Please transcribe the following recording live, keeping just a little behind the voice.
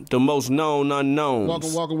The most known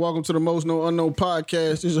unknowns. Welcome to the Most Known Unknown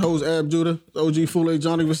podcast. This is your host, Ab Judah, OG Fule,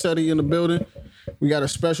 Johnny Vassetti in the building. We got a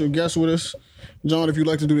special guest with us. John, if you'd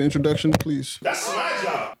like to do the introduction, please. That's my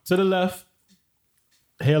job. To the left,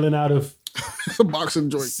 hailing out of Boxing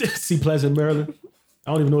joint. C Pleasant, Maryland.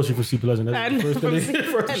 I don't even know if she's from C Pleasant. That's the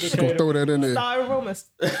first Gonna throw that in there. Sorry, rumors.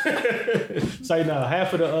 Say now,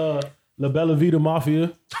 half of the La Bella Vita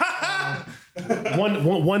Mafia.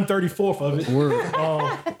 1/34 of it. Word.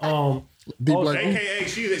 Deep like AKA,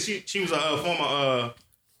 she was a former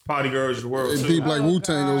party girl of the world too. Deep like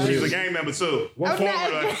Wu-Tang over She's here. a gang member too.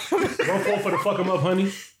 1-4 for the fuck 'em up,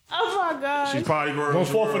 honey. Oh my God. She's party girl.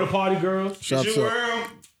 1-4 for the party girls. Shots Is you up. girl?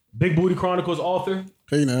 Big Booty Chronicles author,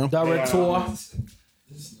 Hey now. director,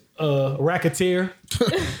 racketeer.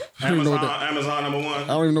 Amazon number one. I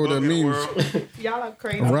don't even know what that means. Y'all are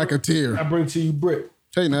crazy. Racketeer. I bring to you Britt.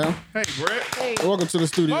 Hey now. Hey, Brett. Hey. Welcome to the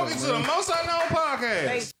studio. Welcome to the Most Unknown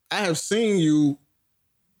Podcast. I have seen you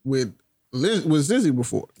with Zizzy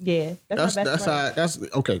before. Yeah. That's my best friend. that's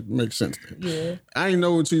okay. Makes sense. Yeah. I didn't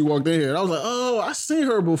know until you walked in here. And I was like, oh, I seen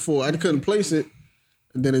her before. I couldn't place it,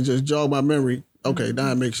 and then it just jogged my memory. Okay,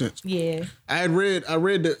 now it makes sense. Yeah. I read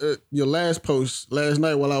your last post last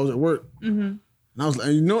night while I was at work, and I was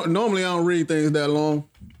like, normally I don't read things that long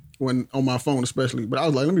when on my phone, especially. But I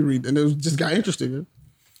was like, let me read, and it just got interesting.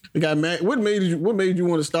 It got mad. What made you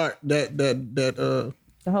want to start The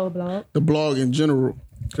whole blog. the blog in general?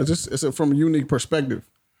 Because it's from a unique perspective.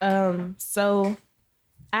 So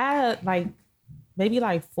I maybe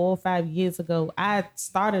 4 or 5 years ago, I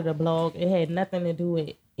started a blog. It had nothing to do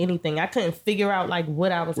with anything. I couldn't figure out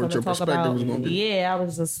what I was going to your talk perspective about. was gonna be. Yeah, I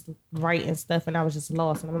was just writing stuff and I was just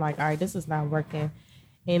lost. And I'm like, all right, this is not working.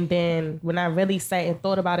 And then when I really sat and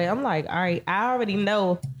thought about it, I'm like, all right, I already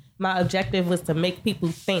know my objective was to make people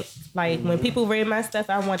think. Like when people read my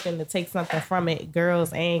stuff, I want them to take something from it,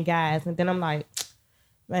 girls and guys. And then I'm like,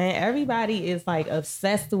 man, everybody is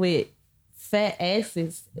obsessed with fat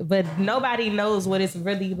asses, but nobody knows what it's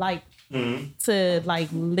really like to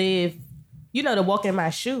live, to walk in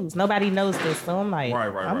my shoes. Nobody knows this. So I'm like,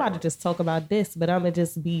 I'm about to just talk about this, but I'm going to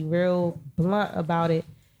just be real blunt about it.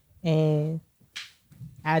 And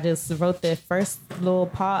I just wrote the first little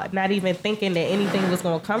part, not even thinking that anything was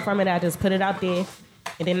going to come from it. I just put it out there.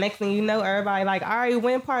 And then next thing you know, everybody all right,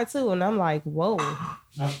 when part 2? And I'm like, whoa.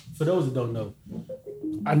 For those that don't know,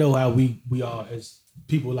 I know how we are as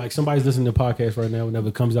people. Somebody's listening to the podcast right now whenever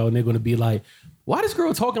it comes out and they're going to be like, why this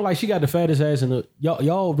girl talking like she got the fattest ass in the...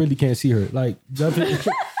 Y'all really can't see her. And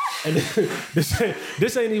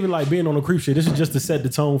this ain't even being on a creep shit. This is just to set the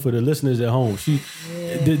tone for the listeners at home.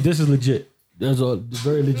 This is legit. That's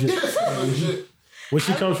very legit. When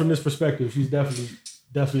she comes from this perspective, she's definitely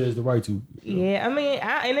has the right to. Yeah, I mean,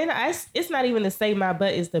 it's not even to say my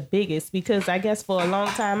butt is the biggest, because I guess for a long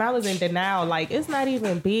time I was in denial. It's not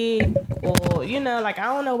even big, or I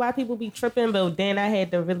don't know why people be tripping. But then I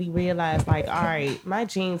had to really realize, all right, my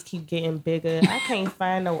jeans keep getting bigger. I can't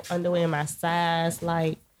find no underwear in my size.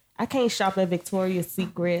 I can't shop at Victoria's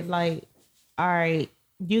Secret. All right.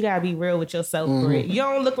 You gotta be real with yourself, Britt. You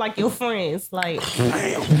don't look like your friends. Damn.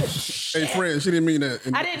 Hey, friend, she didn't mean that.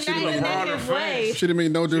 I didn't mean in a negative way. She didn't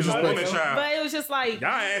mean no disrespect. But it was just y'all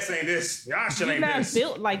ass ain't this. Y'all shit you're ain't not this.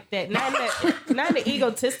 built like that. Not in the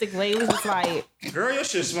egotistic way. It was just Girl, your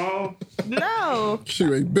shit small. no. She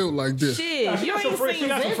ain't built like this. Shit. You ain't She seen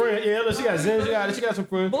got some Zen. friends. Yeah, she got Zen. She got some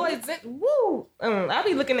friends. Boy, Zen, woo. I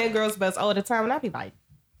be looking at girls' butts all the time and I be like,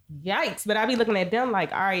 yikes. But I be looking at them all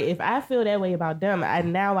right, if I feel that way about them, I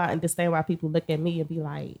understand why people look at me and be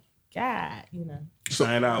like, God,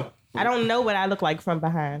 Sign out. I don't know what I look like from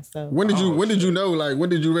behind. So When did you know? When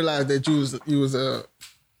did you realize that you was that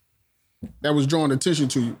was drawing attention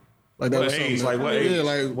to you? That What was age? something What age? Yeah,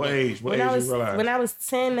 what age? What when age you realize? when I was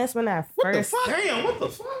 10, that's when I first. Damn, what the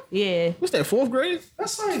fuck? Yeah, what's that? 4th grade?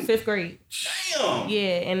 That's 5th grade. damn. Yeah,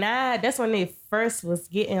 and that's when it first was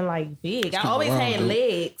getting big. I always wild, had dude.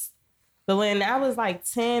 legs. But when I was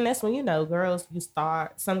 10, that's when, some girls you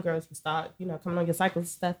start, coming on your cycles and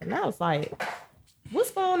stuff. And I was like,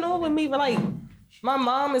 what's going on with me? But my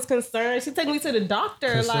mom is concerned. She took me to the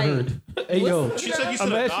doctor. Concerned. Hey, yo. She took you to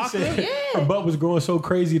the Imagine doctor? saying Yeah. her butt was growing so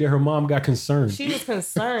crazy that her mom got concerned. She was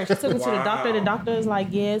concerned. She took me to the doctor. The doctor is like,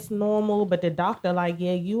 yeah, it's normal. But the doctor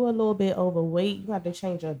yeah, you a little bit overweight. You have to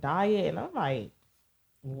change your diet. And I'm like,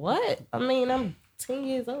 what? I mean, I'm 10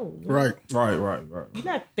 years old. Right. You're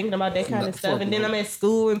not thinking about that kind of stuff. fuck And then no. I'm at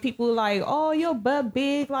school and people like, oh, your butt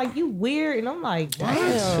big, like you weird. And I'm like,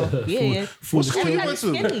 damn. Yeah. What school you Kinda went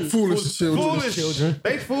to? skinny. Foolish children. Foolish.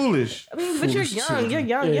 They foolish. I mean, but you're Foolish young. children. You're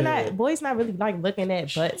young. Yeah. You're not. Boys not really like looking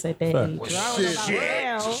at butts at that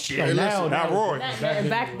age. Shit. Well, now, Not Roy.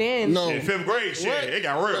 back then. No. In 5th grade, shit, it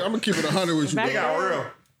got real. I'm gonna keep it 100 with you. Back It Bro. got real.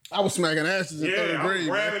 I was smacking asses in Yeah, third I'm grade. man.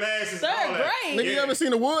 grabbing asses. and all Third that. grade. Nigga, you ever seen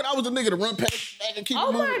the wood? I was the nigga to run past back and keep Oh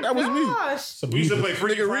it moving. my That was me. gosh. We used to play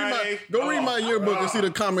Freaky Nigga, read Friday. read my yearbook and see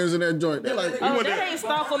the comments in that joint. They're like, Oh, went that to- ain't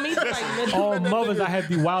start for me. till like middle All school. mothers, I had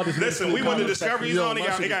the wildest. Listen, we went to Discovery Yo, Zone. my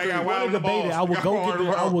It shit got crazy. wild in the debated. balls. I would Got go hard get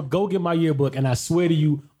around. I would go get my yearbook, and I swear to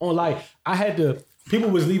you, on like I had to. People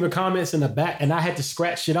was leaving comments in the back, and I had to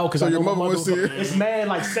scratch shit out because So I know your my mother mother would see it? It's mad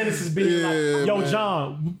like sentences being Yeah, like, "Yo, man.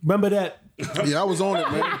 John, remember that?" yeah, I was on it,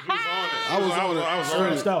 man. I was on it. I was on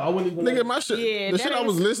Scratched out. I wouldn't even. Nigga, my shit, Yeah, the that shit I ain't-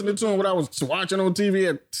 was listening to and what I was watching on TV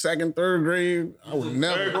at second, third grade, I would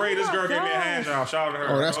never. Third grade, this girl gave me a gosh. hand job. Shout out to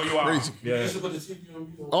her. Oh, that's you out. crazy. Yeah.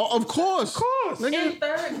 Oh, of course. In Nigga,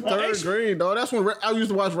 third grade. third grade, dog. That's when I used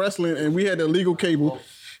to watch wrestling and we had the illegal cable.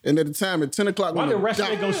 And at the time, at 10 o'clock, Why when did the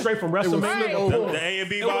wrestling dot- go straight from it would flip WrestleMania? over. The A and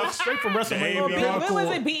B It went box. straight from WrestleMania. The When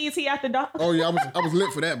was it? BET After Dark? Oh yeah, I was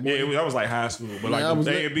lit for that, boy. Yeah, that was like high school, but like I was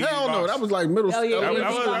the A lit. and B. Hell no, that was like middle Oh, school. yeah, That A&B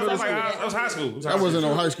was box, like I high, was that was high school. That wasn't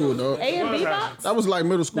no high school, dog. A&B box? That was like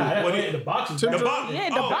middle school. Nah, that What went is- in the boxes. Tim- The Oh, box. Yeah,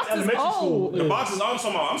 the box is elementary school. old. The boxes. I'm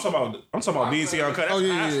talking about BT Uncut. That's Oh,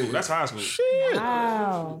 yeah, high yeah, school. yeah. That's high school. Shit.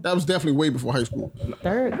 Wow. That was definitely way before high school.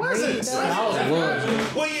 Third grade.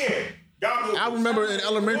 What year? Y'all I remember in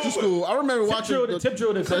elementary school. I remember watching Tip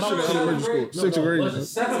drill didn't come that shit out. in elementary school. Sixth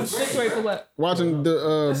grade. Sixth grade for what? Watching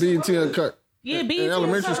the BET Uncut. Yeah, BET In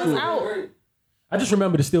elementary school. out. I just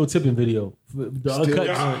remember the still tipping video. The uncut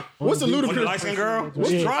joint. What's the Was the ludicrous? light skin girl?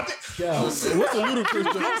 Yeah. Dropped it. Yeah. What's the ludicrous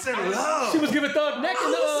joint? I said love. She was giving thug neck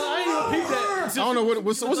and I ain't even peep that. I don't know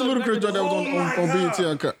what's the ludicrous joint that was on BET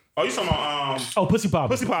Uncut. Oh, you talking about Oh, Pussy Pop.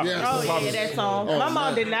 Pussy Pop? Yeah. Oh yeah, that song. My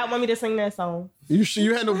mom did not want me to sing that song.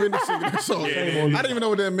 You had no business singing that song. Yeah, I didn't even know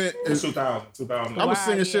what that meant. 2000. I was Wow,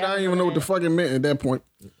 singing shit yeah, I didn't even know what the fuck it meant at that point.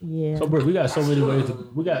 Yeah. So, bro, we got so many ways to.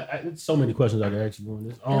 We got so many questions I can ask you on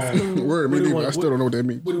this. Word, me What do you neither. want- I still don't know what that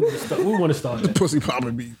means. Where do we want to start? at? Pussy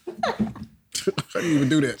popping beat. I didn't even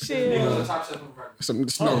do that.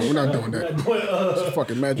 No, we're not doing that. What,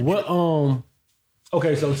 Fucking magic. what?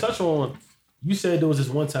 Okay, so touch on. You said there was this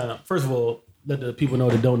one time. First of all, let the people know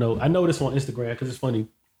that don't know. I know this on Instagram because it's funny.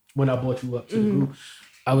 When I brought you up to the group,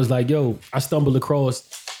 I was like, "Yo, I stumbled across.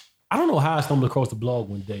 I don't know how I stumbled across the blog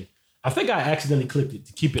one day. I think I accidentally clicked it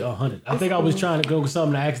to keep it 100. I think I was trying to go with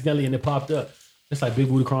something accidentally and it popped up. It's like Big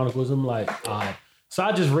Booty Chronicles. I'm like, all right. So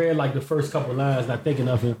I just read like the first couple lines, not thinking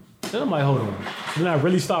of it. Then I'm like, hold on. Then I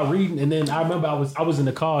really start reading, and then I remember I was in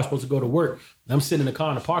the car, supposed to go to work. And I'm sitting in the car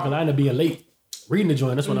in the parking lot, I ended up being late reading the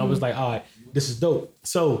joint. That's when I was like, all right, this is dope.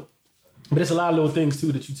 So, but there's a lot of little things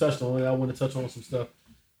too that you touched on. And I want to touch on some stuff.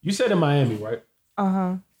 You said in Miami, right?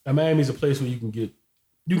 And Miami's a place where you can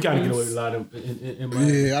kind of get away with a lot in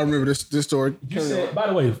Miami. Yeah, I remember this story. You said, by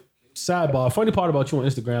the way, sidebar, funny part about you on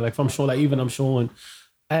Instagram, like if I'm showing, like even I'm showing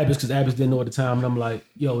Abbas, because Abbas didn't know at the time, and I'm like,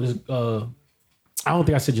 yo, this, I don't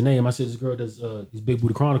think I said your name. I said this girl does these Big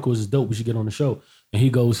Booty Chronicles is dope. We should get on the show. And he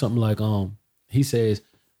goes something like, he says,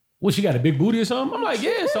 well, she got a big booty or something? I'm like,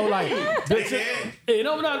 yeah. So like, you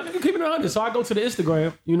know, keep it 100. So I go to the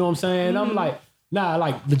Instagram, you know what I'm saying? I'm like, nah,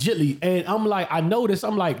 like legitly. And I'm like, I noticed,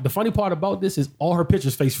 I'm like, the funny part about this is all her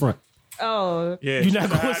pictures face front. Oh, Yeah, You're not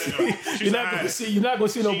gonna see. You're not gonna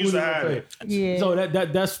see no She used booty to on hide her it. face. yeah. So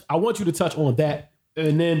that's. I want you to touch on that,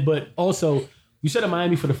 and then, but also, you said in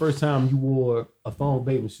Miami for the first time you wore a thong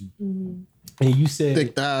bathing suit, and you said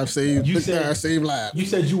Thick thighs save lives. you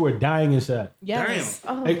said you were dying inside. Yes.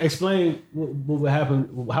 Oh. Explain what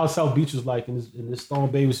happened, how South Beach was like in this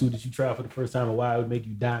thong bathing suit that you tried for the first time, and why it would make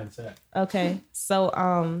you die inside. Okay.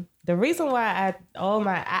 So the reason why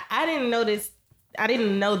I didn't notice, I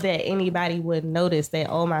didn't know that anybody would notice that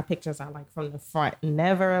all my pictures are like from the front,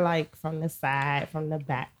 never like from the side, from the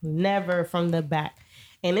back, never from the back.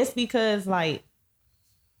 And it's because like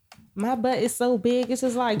my butt is so big, it's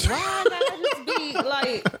just like, why I gotta just be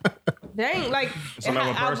like, dang, like if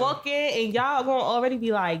another I person. walk in and y'all gonna already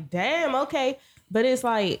be like, damn, okay. But it's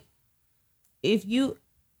like,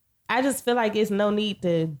 I just feel like it's no need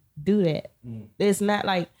to do that. It's not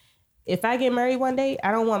like, if I get married one day,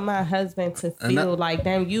 I don't want my husband to feel like,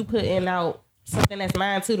 damn, you putting out something that's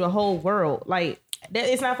mine to the whole world. Like,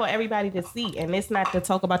 it's not for everybody to see. And it's not to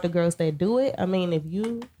talk about the girls that do it. I mean, if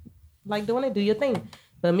you like doing it, do your thing.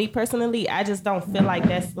 But me personally, I just don't feel like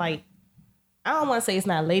that's like I don't want to say it's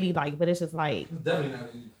not ladylike, but it's just like Definitely not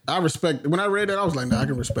easy. I respect. When I read that, I was like, nah, I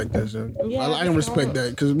can respect that. Shit. Yeah, I can respect that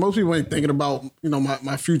because most people ain't thinking about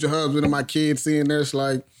my future husband and my kids seeing this.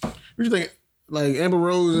 Like, what you think? Like Amber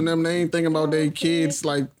Rose and them, they ain't thinking about their kids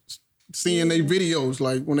like seeing their videos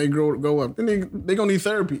like when they grow up. Then they gonna need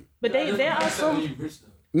therapy. But they also.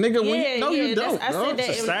 Nigga, you don't. I said that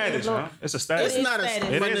It's a status, huh? It's a status. It's not a status.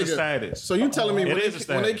 It my is a nigga. status. So you telling me It when is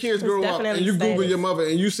a when they status. kids grow up and definitely you Google status. your mother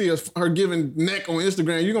and you see her giving neck on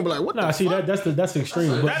Instagram, you gonna be like, what Nah, the see fuck? that's the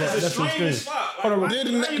extreme. But That is that's the extreme extreme. as fuck. Hold on,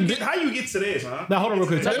 How you get to this, huh? Now hold on real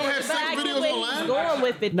quick. They don't have But sex I get videos where he's online. going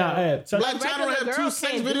with it. Nah, though. so Black China regular have 2 girls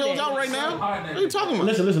sex can't do videos that. out right now. What are you talking about?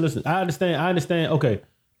 listen. I understand. Okay,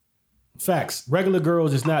 facts. Regular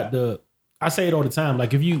girls is not the. I say it all the time.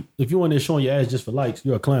 Like if you in there showing your ass just for likes,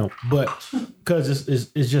 you're a clown. But because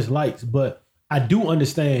it's just likes. But I do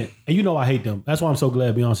understand, and I hate them. That's why I'm so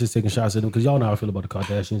glad Beyonce's taking shots at them because y'all know how I feel about the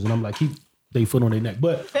Kardashians, and I'm like keep their foot on their neck.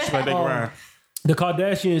 But Like they grind. the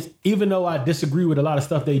Kardashians, even though I disagree with a lot of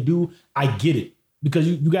stuff they do, I get it. Because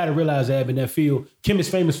you got to realize, Ab, in that field, Kim is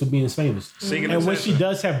famous for being famous. Singing And when attention. she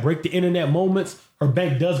does have break the internet moments, her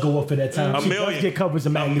bank does go up for that time. A She million. does get covers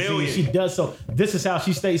in A magazines. million. She does so. This is how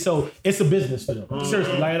she stays. So it's a business for them.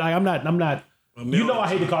 Seriously, like I'm not. million. I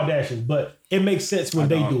hate the Kardashians, but it makes sense when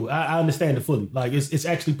they do it. I understand it fully. Like it's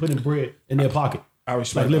actually putting bread in their pocket. I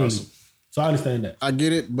respect like literally. Russell. So I understand that. I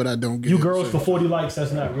get it, but I don't get You it. girls for 40 likes,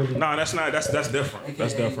 that's not really. No, that's not. That's different.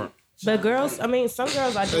 That's different. But girls, I mean, some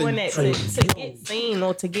girls are doing that to get seen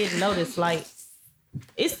or to get noticed. Like,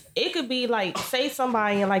 it could be like, say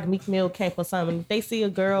somebody in like Meek Mill camp or something. They see a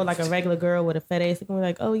girl, like a regular girl with a fat ass, they can be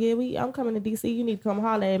like, oh yeah, I'm coming to DC. You need to come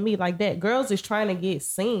holler at me like that. Girls is trying to get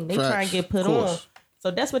seen. They trying to get put on. So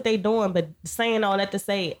that's what they doing. But saying all that to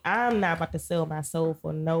say, I'm not about to sell my soul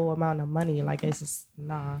for no amount of money. Like, it's just,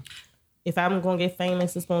 nah. If I'm gonna get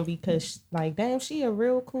famous, it's gonna be because, like, damn, she a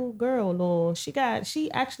real cool girl, or she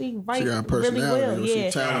actually writes really well.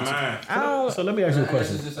 Yeah, I don't. So let me ask you a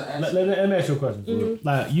question. Let me ask you a question. Mm-hmm.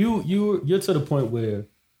 Like you're to the point where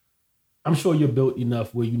I'm sure you're built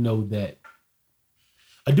enough where you know that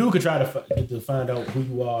a dude could try to find out who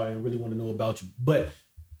you are and really want to know about you, but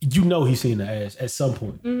he's seen the ass at some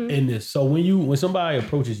point in this. So when somebody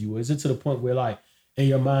approaches you, is it to the point where like in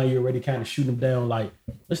your mind you're already kind of shooting them down like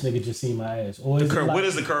this nigga just seen my ass, or is it like, what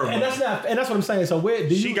is the curve? And that's what I'm saying. So where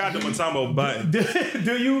do She got the Matumbo button.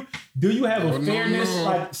 do you have a fairness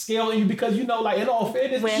like scale in you, because like in all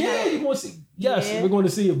fairness, you're going to see. Yes, we're going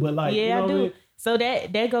to see it, but like I do. What I mean? So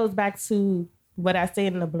that goes back to what I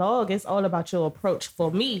said in the blog. It's all about your approach. For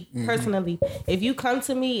me personally, if you come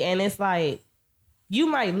to me and it's like you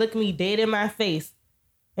might look me dead in my face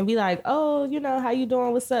and be like, oh, how you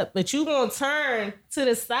doing? What's up? But you gonna turn to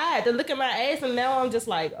the side to look at my ass, and now I'm just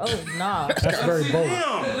like, oh, nah. That's very bold.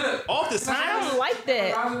 Damn. Off the I time. don't like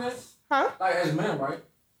that. Huh? Like as men, right?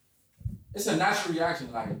 It's a natural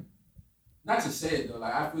reaction. Like, not to say it though.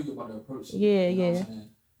 Like I feel you about the approach. Yeah, you know yeah. What I'm saying?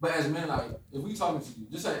 But as men, like if we talking to you,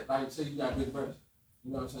 just say you got big breasts.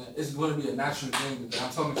 You know what I'm saying? It's going to be a natural thing that I'm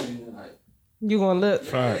talking to you and like. You gonna look.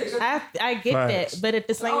 Facts. I get Facts. that, but at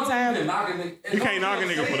the same time, You can't knock a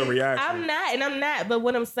nigga for the reaction. I'm not. But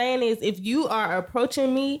what I'm saying is, if you are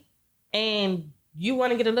approaching me and you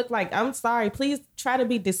want to get a look, like, I'm sorry, please try to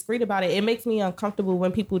be discreet about it. It makes me uncomfortable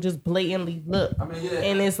when people just blatantly look. I mean, yeah.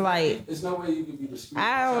 And it's like, there's no way you can be discreet.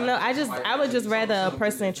 I don't know. I would just rather a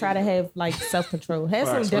person try to have like self-control. Have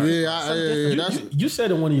some different. You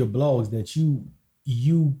said in one of your blogs that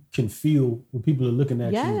you can feel when people are looking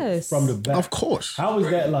at you from the back. Of course. How is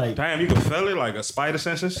that like? Damn, you can feel it like a spider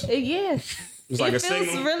senses. Yeah. It's like it a feels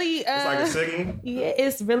signal. really. It's like a signal. Yeah,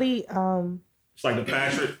 it's really. It's like the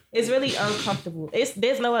Patrick. It's really uncomfortable.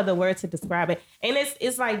 There's no other word to describe it, and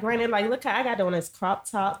it's like, granted, like, look how I got on this crop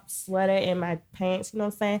top sweater and my pants. You know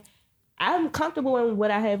what I'm saying? I'm comfortable in what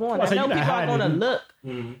I have on. I know people are gonna look,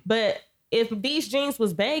 but if these jeans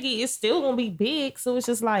was baggy, it's still gonna be big. So it's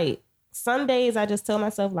just like. Some days I just tell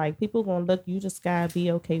myself, like, people gonna look, you just gotta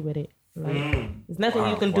be okay with it. Like, there's nothing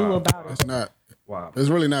you can do about it. It's not. Wow.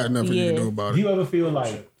 There's really not nothing you can do about it. Do you ever feel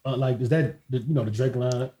like is that the Drake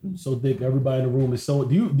line so thick? Everybody in the room is so.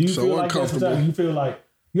 Do you So feel like that sometimes? Do you feel like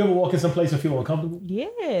you ever walk in some place and feel uncomfortable?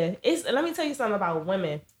 Yeah, let me tell you something about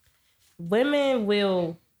women. Women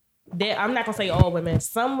will. I'm not gonna say all women.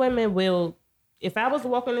 Some women will. If I was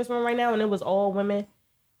walking in this room right now and it was all women.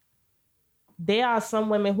 There are some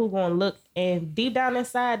women who gonna look and deep down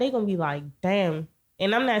inside they gonna be like, damn.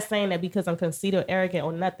 And I'm not saying that because I'm conceited or arrogant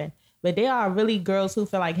or nothing, but there are really girls who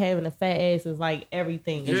feel like having a fat ass is like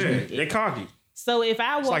everything. Yeah, they cocky. So if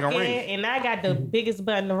I walk like a in ring. and I got the biggest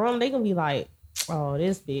butt in the room, they gonna be like, oh,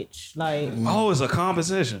 this bitch. Like, Oh, it's a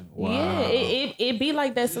competition. Wow. yeah, it be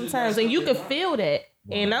like that sometimes. And you can feel that.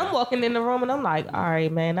 And I'm walking in the room and I'm like, all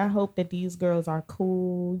right, man, I hope that these girls are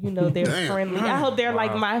cool. You know, they're friendly. I hope they're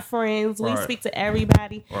like my friends. We Right. speak to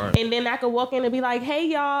everybody. Right. And then I could walk in and be like, hey,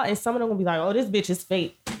 y'all. And some of them will be like, oh, this bitch is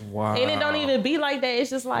fake. Wow. And it don't even be like that. It's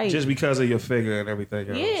just like, Just because of your figure and everything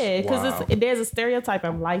else. yeah, because there's a stereotype.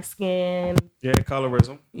 I'm light skinned. Yeah,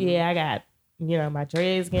 colorism. Yeah, I got, you know, my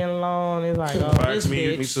dreads getting long. It's like, oh, Facts, this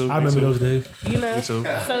me bitch. too. I remember those days. You know? Me too.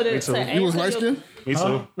 So to too. answer You was your- light skinned? Me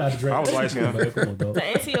too. Not Drake. I was light skinned. Come on, dog. To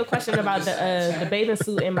answer your question about the bathing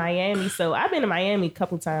suit in Miami, so I've been to Miami a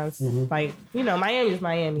couple times. Like, you know, Miami is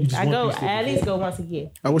Miami. just I want go, these to I at be least cool. go once a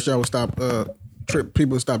year. I wish I would stop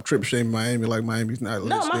people stop trip shaming Miami like Miami's not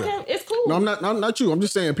No, lit still. Miami, it's cool. No, I'm not you. I'm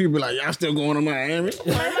just saying people be like, y'all still going to Miami?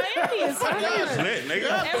 Miami is fun. Lit,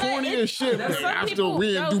 nigga. And Corny like, as shit, man. some I'm people still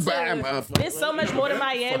we in go Dubai, to- motherfucker. There's so much more to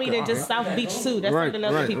Miami than just South Beach too. That's Right, something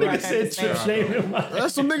other right. people are Said trip understand. shame.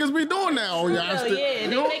 That's some niggas be doing now. Y'all Hell still, yeah,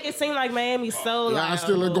 they make it seem like Miami's so y'all like,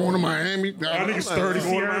 still going to Miami? Y'all niggas 30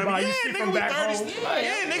 going to Miami. Yeah, nigga, we 30.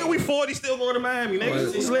 Yeah, nigga, we 40 still going to Miami.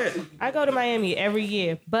 Nigga, it's lit. I go to Miami every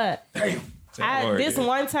year, but this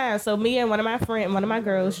one time, so me and one of my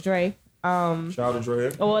girls, Dre, Shout out to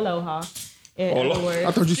Dre. or Aloha, in Aloha. other words.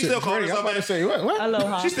 I thought you She said still calling Drake. I'm herself about to that. say what?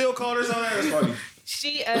 Aloha. She still called herself that. That's funny.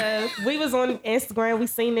 She we was on Instagram. We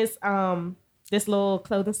seen this this little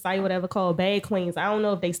clothing site, whatever, called Bad Queens. I don't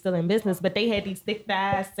know if they still in business, but they had these thick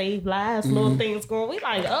thighs, save lives, little things going. We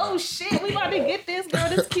like, oh shit, we about to get this girl.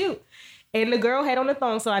 This cute. And the girl had on a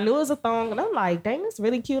thong, so I knew it was a thong, and I'm like, dang, this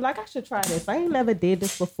really cute. Like, I should try this. I ain't never did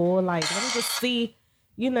this before. Like, let me just see.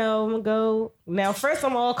 You know, I'm gonna go. Now, first,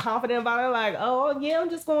 I'm all confident about it. Like, oh yeah, I'm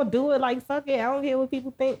just gonna do it. Like, fuck it. I don't care what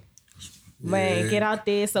people think. Man, get out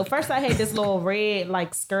there. So first I had this little red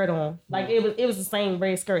like skirt on. Like it was the same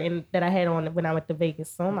red skirt that I had on when I went to Vegas.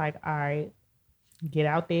 So I'm like, all right, get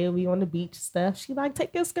out there. We on the beach stuff. She like,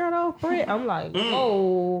 take your skirt off, Brett. I'm like,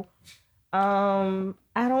 oh,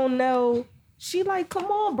 I don't know. She like, come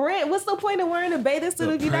on, Brett. What's the point of wearing a bathing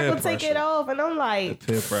suit if you're not peer gonna take it pressure. off? And I'm like,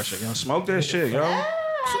 Peer pressure. Yo, smoke that shit, yo.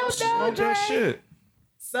 I don't know, Smoke that Dre. shit.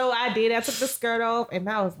 So I did. I took the skirt off, and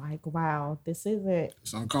I was like, wow, this isn't.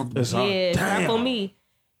 It's uncomfortable. It's Yeah, it's not damn. for me.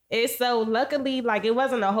 And so luckily, like it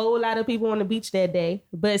wasn't a whole lot of people on the beach that day,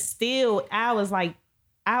 but still, I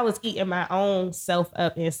was eating my own self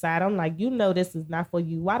up inside. I'm like, you know, this is not for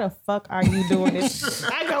you. Why the fuck are you doing this?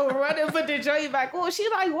 I go run and put the Dre back on. She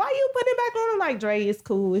like, why you put it back on? I'm like, Dre, it's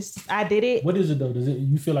cool. I did it. What is it though? Does it?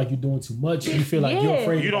 You feel like you're doing too much? You feel like you're Yeah.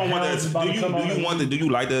 afraid? You don't want hell's that. about to come out? Do you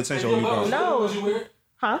like the attention? Or you don't? No. Was you weird?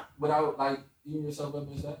 Huh? Without like eating yourself up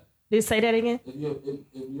inside? Did say that again? If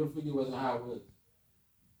your figure wasn't how it was.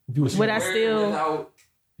 If you was Would I Wear it still? without-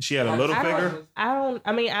 She had a little I figure.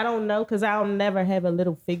 I don't know because I'll never have a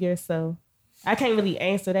little figure, so I can't really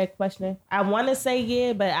answer that question. I want to say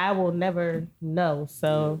yeah, but I will never know.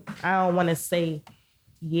 So I don't want to say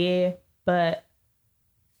yeah, but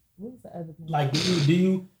what was the other thing? like, do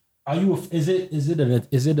you? Are you? Is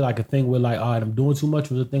it like a thing where like, all right, I'm doing too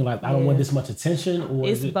much? Was it a thing like I don't want this much attention, or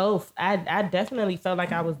It's is it? both. I definitely felt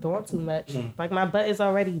like I was doing too much. Like my butt is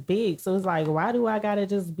already big, so it's like, why do I gotta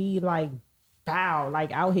just be like bow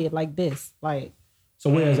like out here like this? Like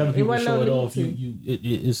So whereas other people wasn't show no it need off,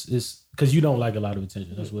 to. it's because you don't like a lot of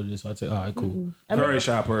attention. That's what it is. So I say, all right, cool. I mean, Very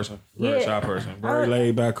shy person. Very Yeah. shy person. Very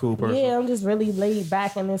laid back, cool person. yeah, I'm just really laid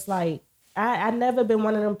back, and it's like I never been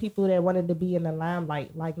one of them people that wanted to be in the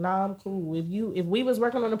limelight. Like, nah, I'm cool. If we was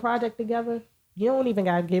working on a project together, you don't even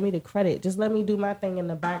gotta give me the credit. Just let me do my thing in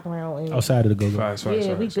the background. And Outside of the go-go. Facts,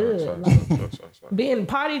 Yeah, we good. Facts. being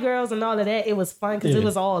party girls and all of that, it was fun because it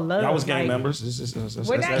was all love. Y'all was gang like, members.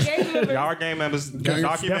 We're not gang members. Y'all are gang members. Gang-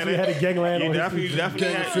 Documented. Definitely had a gangland You on his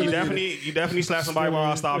definitely, Gang you definitely slapped somebody while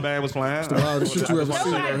our star band was playing. Wow, the shit you ever No,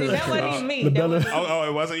 seen. I did. That wasn't even me. The That Bella- was, Oh,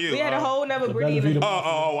 it wasn't you. we had a whole nother breed. Vita-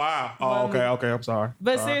 Oh, wow. Oh, okay. I'm sorry.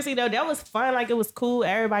 But seriously though, that was fun. Like it was cool.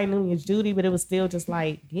 Everybody knew me as Judy, but it was still just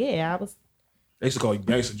like, yeah, I was They used to call you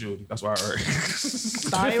Gangsta Judy. That's what I heard.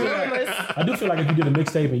 sorry. rumors. I do feel like if you did a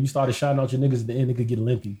mixtape and you started shouting out your niggas at the end, it could get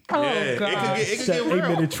lengthy. Oh Yeah, god. it could Set get real.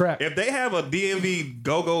 8-minute track. If they have a DMV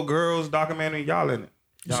Go-Go Girls documentary, y'all in it.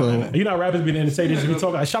 Y'all So- in it. You know, rappers be in the say this, be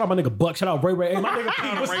talking. Like, shout out my nigga Buck. Shout out Ray Ray. Hey, my nigga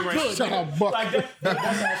P. What's Ray Ray. good? Shout out Buck. Like that. That's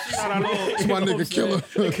how Shout out to It's my nigga Killer.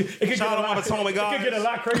 It could get Shout a out lot- to Tommy It could get a guys.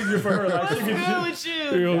 lot crazier for her. Like, she What's could- good with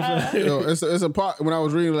you? you know what I'm saying? Yo, it's a part when I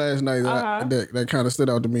was reading last night that kind of stood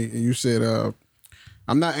out to me. And you said,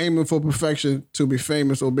 "I'm not aiming for perfection to be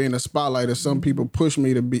famous or be in the spotlight as some people push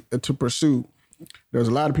me to pursue. There's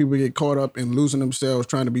a lot of people get caught up in losing themselves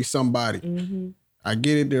trying to be somebody. I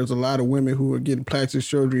get it. There's a lot of women who are getting plastic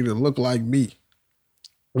surgery to look like me.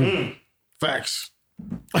 Facts.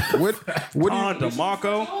 What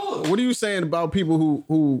DeMarco. What are you saying about people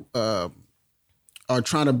who are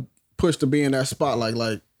trying to push to be in that spotlight?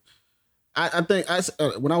 Like, I think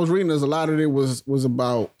when I was reading, there's a lot of it was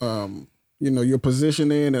about your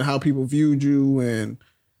positioning and how people viewed you and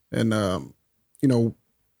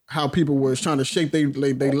how people was trying to shape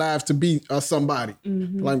their lives to be somebody.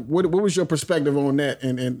 Mm-hmm. Like, what was your perspective on that,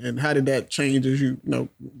 and how did that change as you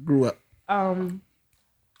grew up?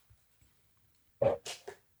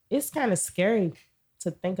 It's kind of scary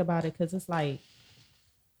to think about it because it's like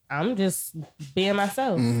I'm just being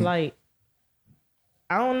myself. Mm-hmm. Like,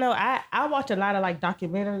 I don't know. I watch a lot of like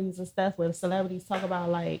documentaries and stuff where celebrities talk about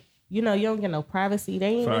like, you don't get no privacy. They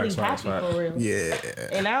ain't really happy for real. Yeah.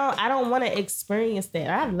 And I don't want to experience that.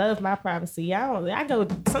 I love my privacy.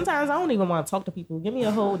 Sometimes I don't even want to talk to people. Give me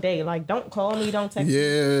a whole day. Like, don't call me, don't text me.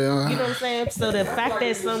 Yeah. You know what I'm saying? So the fact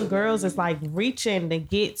that some girls is like reaching to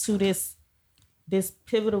get to this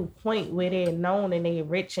pivotal point where they're known and they're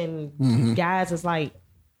rich and guys is like,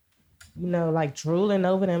 like drooling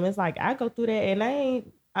over them. It's like, I go through that and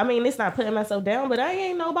it's not putting myself down, but I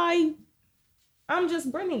ain't nobody. I'm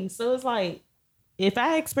just Brittany. So it's like, if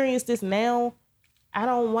I experience this now, I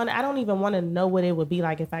don't even want to know what it would be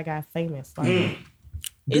like if I got famous. Like,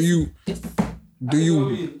 do you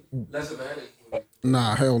less of a headache?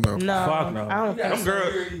 Nah, hell no. No, fuck no. I don't think Them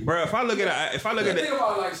girl, bro. If I look at think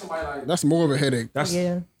about like somebody like that's more of a headache.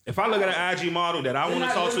 If I look at an IG model that I want to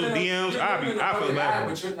talk to DMs, I feel bad.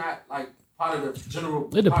 But you're not like part of the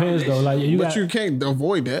general. It depends though. Like you can't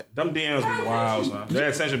avoid that. Them DMs be wild, son. Their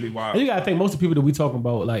attention be wild. You gotta think most of the people that we talking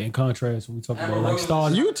about, like in contrast, when we talking about like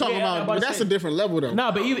stars. You talking about, but that's a different level though.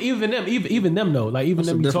 Nah, but even them though, like even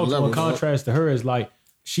them you talk to in contrast to her is like.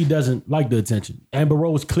 She doesn't like the attention. Amber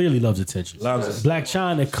Rose clearly loves attention. Loves it. Black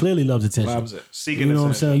China clearly loves attention. Loves it. Seeking you know attention. what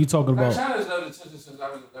I'm saying? You talking about? Blac Chyna's loved attention since I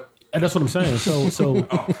was 11. And that's what I'm saying. So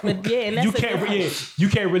But yeah, and that's you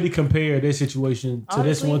can't really compare their situation to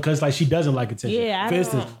this one because like she doesn't like attention. Yeah, for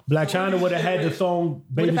instance, Blac Chyna would have had the thong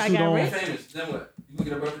baby suit on. Famous, then what? You gonna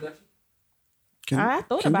get a birth reduction? I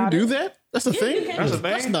thought Can you about do it. that? That's a thing. That's a thing.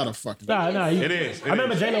 That's not a fucking. Nah. It is. I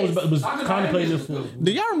remember J-Lo was contemplating this.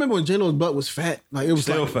 Do y'all remember when J-Lo's butt was fat? Like it was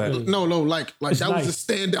Still like, fat. No, like It's that nice. was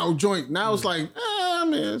a standout joint. Now it's like,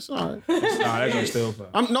 man, it's all right. Nah, that joint's still fat.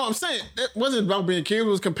 I'm saying it wasn't about being cute. It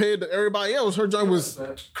was compared to everybody else. Her joint was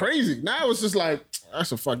crazy. Now it's just like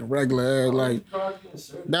that's a fucking regular ass. Like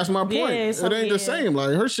that's my point. It ain't the same. Like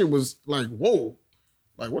her shit was like whoa,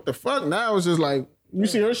 like what the fuck? Now it's just like. You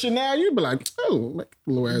see her shit now, you be like, oh, make a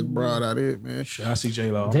little ass broad out of it, man. I see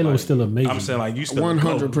J-Lo. J-Lo is still amazing. I'm saying like you still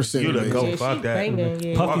 100%. You the amazing. go. Yeah, Fuck she that. banging,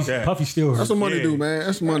 yeah. Fuck that. Puffy still That's her. what money do, man.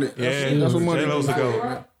 That's money. That's what money J-Lo's do. the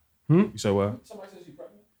go. You said what? Somebody says you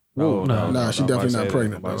pregnant? Nah, she definitely not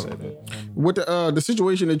pregnant. Nobody Though. said that. With the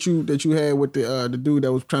situation that you had with the dude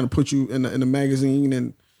that was trying to put you in the magazine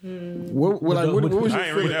and what was I your ain't read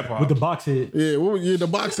feeling? that part. With the box head. Yeah, what was the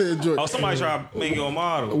box head joint? Oh, somebody tried to make you a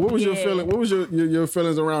model. What was your Yeah. feeling? What was your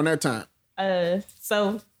feelings around that time?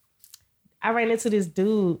 So I ran into this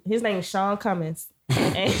dude. His name's Sean Cummins.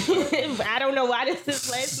 And I don't know why this is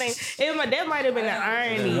his last name. That might have been an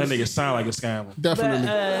irony. That nigga sound like a scammer. Definitely.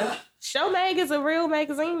 But Show Mag is a real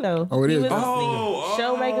magazine though. Oh, it He is? was a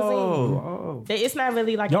Show magazine. It's not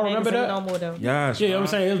really like Y'all a remember magazine that? no more though. Yes, Yeah, I'm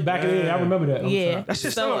saying it was back in the day. I remember that. Yeah. That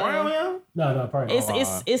shit So, still around, man? No, probably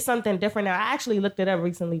not. It's something different now. I actually looked it up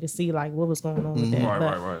recently to see like what was going on with that.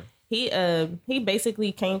 But Right. he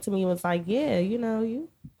basically came to me and was like, yeah, you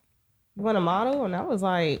want a model? And I was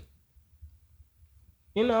like,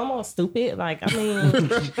 I'm all stupid. Like, I mean,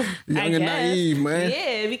 Young and naive, man.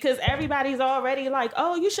 Yeah, because everybody's already like,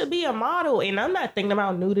 oh, you should be a model. And I'm not thinking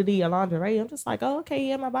about nudity or lingerie. I'm just like, oh, okay,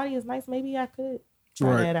 yeah, my body is nice. Maybe I could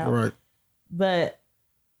try that out. Right. But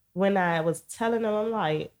when I was telling him, I'm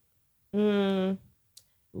like,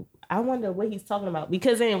 I wonder what he's talking about.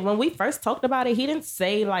 Because when we first talked about it, he didn't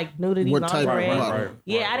say like nudity, What type of lingerie. model?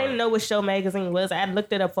 I didn't know what Show Magazine was. I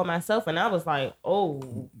looked it up for myself and I was like,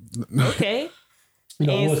 oh, okay.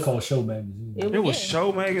 It was called Show Magazine. It was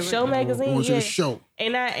Show Magazine. Show Magazine, It was yeah. your show.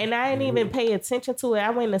 And I didn't even pay attention to it. I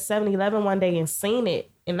went to 7-Eleven one day and seen it.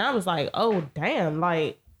 And I was like, oh, damn.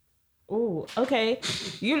 Like, ooh, okay.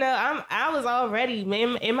 I was already,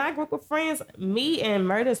 in my group of friends, me and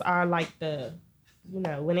Murders are like the,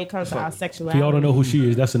 when it comes to our sexuality. If y'all don't know who she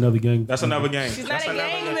is, that's another gang. That's another game. She's not a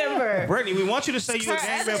gang member. Brittany, we want you to say you're a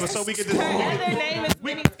gang member so we can Her other name is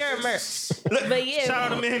Minnie Skirmer. But yeah.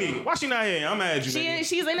 Shout out to Minnie. Why she not here? I'm mad at you, Minnie.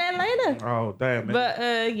 She's in Atlanta. Oh, damn, man.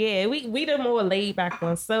 But yeah, we the more laid back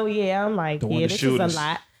ones. So yeah, I'm like, The one yeah, to this shoot is us. a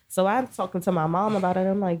lot. So I'm talking to my mom about it.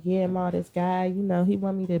 I'm like, yeah, Ma, this guy, you know, he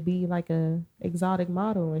want me to be like a exotic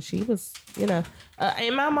model. And she was, you know,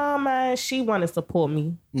 in my mom mind, she wanted to support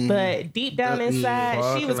me. But deep down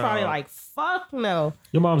inside, she was probably like, fuck no.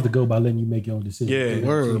 Your mom's the go by letting you make your own decision. Yeah.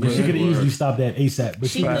 Word, She could have easily stopped that ASAP. But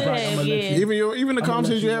She was could like, have, I'ma let yeah. you- Even the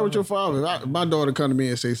conversation you had with your father, know. my daughter come to me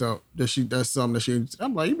and say something that's something that she.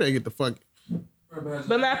 I'm like, you better get the fuck.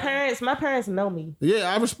 But my parents know me.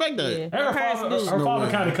 Yeah, I respect that. Yeah. Her My parents do.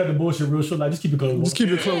 father kind of cut the bullshit real short. Like, just keep it close. Just keep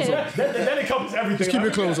your clothes Yeah. on. That encompasses everything. Just keep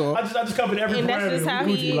your clothes on. I just covered every And that's just parameter how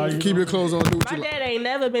with he Gucci, like, is. Keep your clothes on. Do what My you like. dad ain't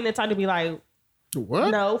never been the type to be like, What?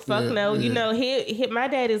 no, fuck Yeah, no. yeah. You know, my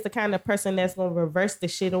dad is the kind of person that's gonna reverse the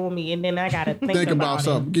shit on me, and then I gotta think, Think about it.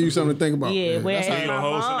 something. Give you something to think about. Yeah, that's whereas how Give you my a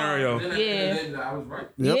whole mom- scenario. Yeah. I was right.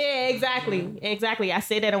 Yep. Yeah, exactly. I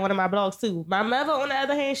said that in one of my blogs too. My mother, on the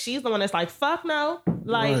other hand, she's the one that's like, fuck no.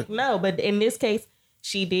 Like, Right. no. But in this case,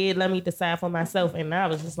 she did let me decide for myself. And I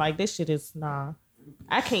was just like, this shit is nah.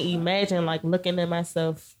 I can't imagine like looking at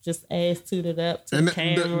myself just ass tooted up to And the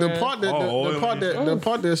camera. the part that Oh, the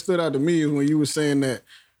part that stood out to me is when you were saying that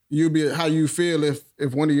you'd be how you feel if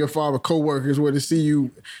one of your father coworkers were to see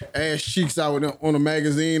you ass cheeks out on a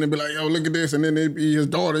magazine and be like, yo, look at this, and then it'd be his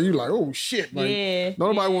daughter. You like, oh shit, like Yeah,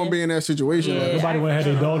 nobody yeah. want to be in that situation. Yeah. Like, Nobody want to have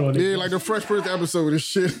their daughter on it. yeah, like the Fresh Prince episode and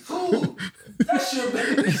shit. Cool. That shit,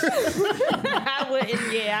 baby. I wouldn't,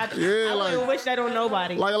 I like- wouldn't wish that on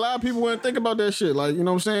nobody. Like a lot of people wouldn't think about that shit. Like, you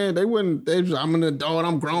know what I'm saying? They wouldn't. They just, I'm an adult.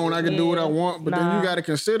 I'm grown. I can do what I want. But then Nah. you got to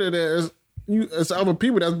consider that it's other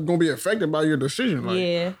people that's gonna be affected by your decision. Like,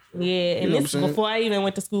 Yeah. And know what I'm this saying? before I even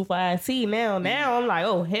went to school for IT. Now I'm like,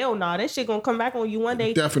 oh hell no, that shit gonna come back on you one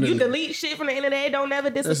day. Definitely. You delete shit from the internet, it don't never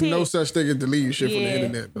there's disappear. no such thing as deleting shit from the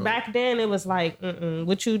internet. Though. Back then it was like,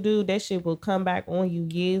 what you do, that shit will come back on you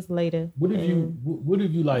years later. What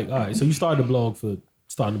did you like? All right, so you started the blog for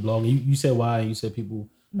starting the blog, and you said why, and you said people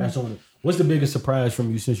asked on it. What's the biggest surprise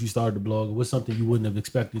from you since you started the blog? What's something you wouldn't have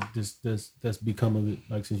expected that's become of it,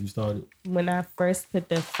 like since you started? When I first put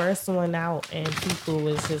the first one out and people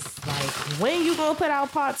was just like, when you gonna put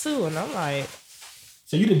out part 2? And I'm like,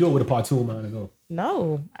 So you didn't do it with a part 2 a minute ago.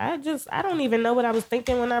 no, I don't even know what I was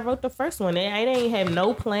thinking when I wrote the first one. I didn't have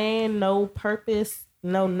no plan, no purpose,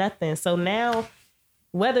 no nothing. So now,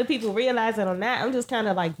 whether people realize it or not, I'm just kind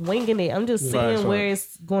of like winging it. I'm just seeing Right. where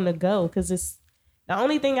it's going to go. Because it's the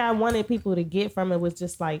only thing I wanted people to get from it was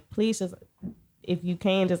just like, please just, if you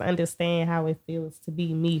can, just understand how it feels to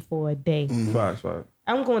be me for a day. Facts.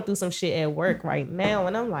 I'm going through some shit at work right now.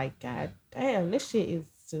 And I'm like, God damn, this shit is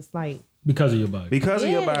just like, Because of your body. Because of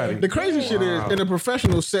your Yeah. body. The crazy shit is in a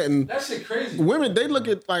professional setting, That shit crazy. women they look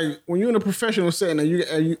at like when you're in a professional setting and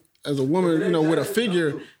you as a woman, you know, with a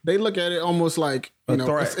figure, they look at it almost like you know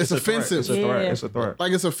threat. it's a threat. offensive. It's a threat. Yeah. It's a threat.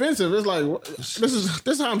 Like it's offensive. It's like this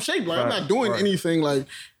is how I'm shaped. Like I'm Right, not doing right. anything. Like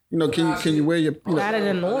you know, can you wear your you know, out of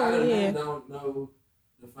the A lot norm, of yeah. men don't know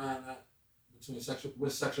define that between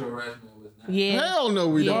sexual harassment was not. yeah. hell no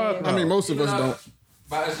we Yeah. don't. I mean most of us don't.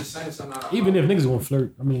 But it's the same something. Even if niggas want to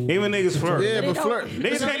flirt, I mean, Even niggas flirt. Yeah, It but don't- flirt.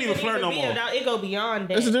 Niggas can't even flirt no more. It go beyond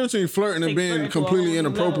that. It's the difference between flirting and Take being flirting to a completely whole new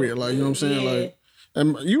inappropriate. level. Like you know what I'm saying? Yeah. Like,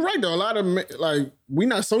 and you're right though. A lot of like we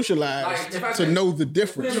not socialized Like, if I to say- know the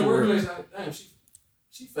difference. in the workplace, like, damn,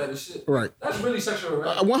 she fed as shit. Right. That's really sexual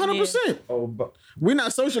harassment. 100%. Oh, but We're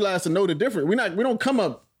not socialized to know the difference. We don't come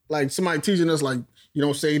up like somebody teaching us like you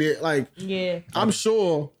don't say that. Like Yeah. I'm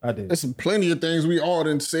sure I did. there's some plenty of things we all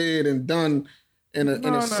done said and done in a You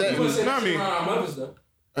wanna setting. say Not that me. shit around our mothers though.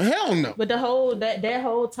 Hell no. But the whole that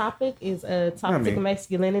whole topic is toxic mean-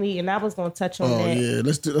 masculinity, and I was gonna touch on Oh that yeah,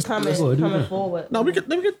 let's do. coming Let's, do coming that. forward. no, we can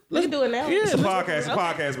we can do it now. Yeah, it's a let's- podcast. It's a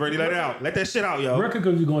podcast, Brady. Let it out. Let that shit out, yo. record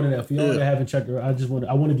because you're going in there. For y'all Yeah. that haven't checked her, I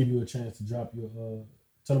want to give you a chance to drop your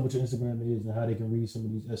tell them what your Instagram is and how they can read some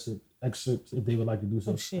of these excerpts if they would like to do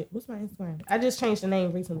so. Oh shit, what's my Instagram? I just changed the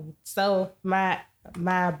name recently. So my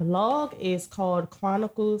blog is called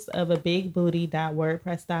Chronicles of a Big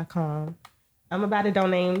Booty.wordpress.com. I'm about to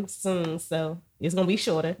donate soon, so it's gonna be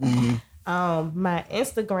shorter. My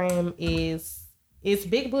Instagram it's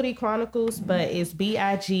Big Booty Chronicles, but it's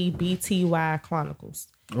BIGBTY Chronicles.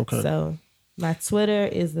 Okay. So my Twitter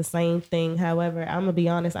is the same thing. However, I'm gonna be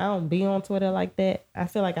honest, I don't be on Twitter like that. I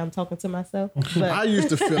feel like I'm talking to myself. But I used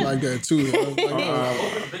to feel like that too.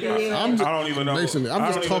 I'm just, I don't even know. Basically, I'm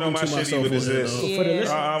I just don't even know talking to my shit myself even on there, exists. though. For the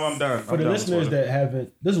listeners, I'm done. for the listeners that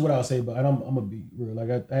haven't, this is what I'll say, but I'm gonna be real. Like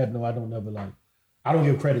I don't ever like, I don't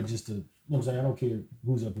give credit just to, you know what I'm saying? I don't care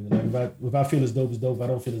who's up here. Like if I feel it's dope, it's dope. If I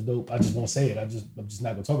don't feel it's dope, I just won't say it. I'm just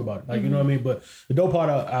not gonna talk about it. Like, you know what I mean? But the dope part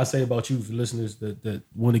I say about you for listeners that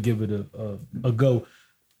want to give it a go,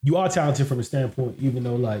 you are talented from the standpoint, even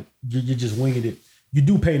though like you're just winging it. you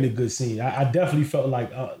do paint a good scene. I definitely felt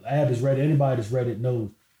like Ab has read it. Anybody that's read it knows.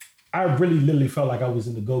 I really literally felt like I was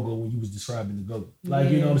in the Go-Go when you was describing the Go-Go. Like,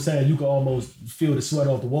 you know what I'm saying? You could almost feel the sweat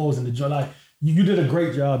off the walls and the joint. Like, you did a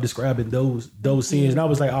great job describing those scenes. And I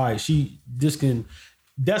was like, all right,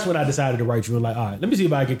 that's when I decided to write you. And like, all right, let me see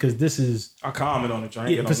if I can, because this is. I comment on it. I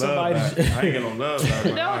ain't get no love back. I ain't get no love back.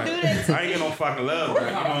 Don't do that to I ain't get no fucking love back.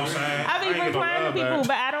 You know what I'm saying? I be replying to people,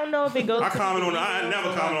 but I don't know if it goes. I comment on. I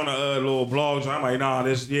never comment on the little blogs. I'm like, nah,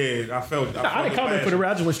 this. Yeah, I felt. I didn't comment for the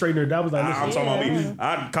rap. I just went straight there. I was like, listen, I'm talking about me.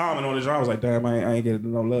 I comment on this. I was like, damn, I ain't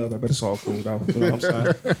getting no love. But it's all cool though. You know what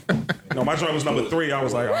I'm saying? No, my joint was number 3. I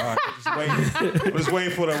was like, all right, just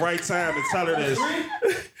waiting for the right time to tell her this.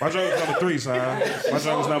 My joint was number 3, son. My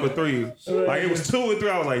joint was number 3. Like, it was 2 and 3.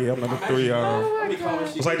 I was like, yeah, I'm number 3.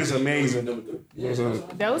 It's like this amazing.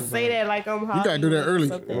 Don't say that like I'm hard. You gotta do that early.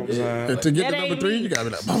 To get to number 3, you gotta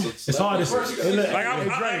be like, boom. it's hard to see.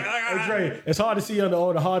 Hey, Dre, it's hard to see under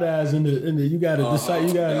all the hard eyes in the you gotta decide.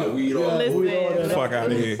 You gotta Listen. Fuck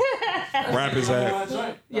out of here. Rap is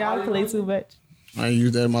that. Y'all play too much. I ain't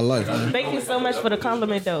used that in my life, man. Thank you so much for the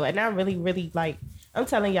compliment, though. And I really, really like. I'm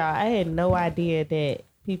telling y'all, I had no idea that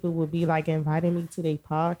people would be like inviting me to their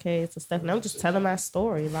podcasts and stuff, and I'm just telling my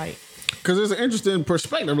story, like. Because it's an interesting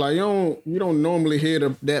perspective. Like you don't normally hear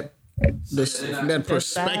that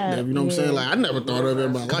perspective. You know what I'm saying? Like I never thought of it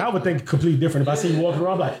in my life. I would think completely different. If I see you walking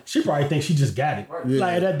around, I'm like, she probably thinks she just got it. Yeah.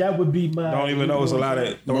 Like that would be my. Don't even know it's a lot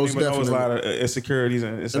of insecurities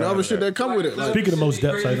and other shit that come with it. Like, speaking of most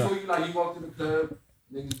depths, right now. You walk to the club,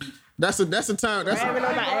 niggas. That's a time. That's grabbing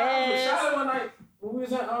on my ass. One night when we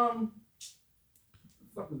was at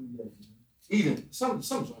Eden, some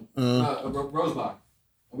joint, Rosebud,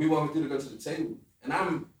 and we walking through to go to the table, and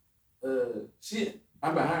I'm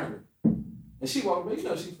behind her, and she walking, but you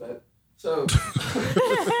know she fat, so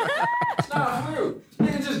nah, for real,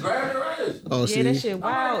 nigga just grabbed her ass. Oh, yeah, that shit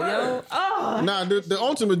wild, yo. Oh, nah, the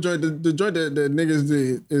ultimate joint, the joint that niggas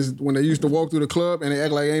did is when they used to walk through the club and they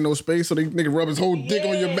act like ain't no space, so they nigga rub his whole dick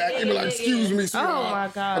on your back and be like, "Excuse me, sweetheart. Oh my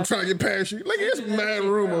god, I'm trying to get past you." Like it's mad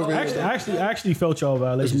room over here. I actually felt y'all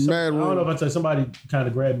violation. It's mad room. I don't know if I tell somebody kind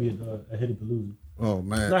of grabbed me at Hidden Palooza. Oh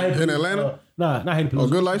man, in Atlanta? Nah, not Hidden Palooza. Oh,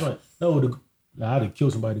 Good Life? No, I had to kill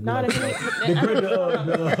somebody. No, me too.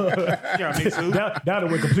 That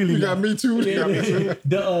went completely. You got me too.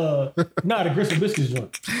 The Grissom Biscuits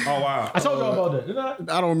joint. Oh wow! I told y'all about that, didn't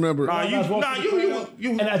I? I don't remember.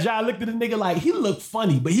 You. And I looked at the nigga like he looked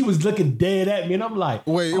funny, but he was looking dead at me, and I'm like,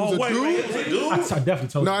 wait, it was a dude. It was a dude? I definitely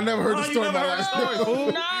told you. No, I never heard the story about that.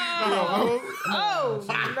 no. Oh no.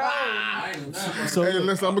 So hey,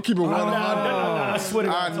 listen, I'm gonna keep it 100. I swear to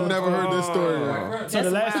God, I never heard this story. So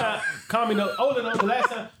the last time,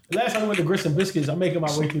 the last time I went to Grissom Biscuits, I'm making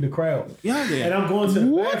my way through the crowd. Yeah. And I'm going to the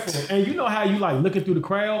bathroom. And you know how you like looking through the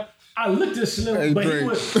crowd? I looked at Slim, but he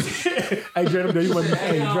was. Hey, Dre, I'm there. You want to.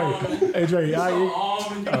 Hey, Dre. All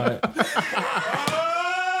right.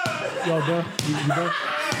 Y'all done? You done?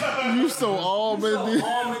 You so almond.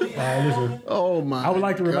 Listen. Oh my! I would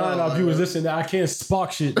like to remind our viewers, listen, that I can't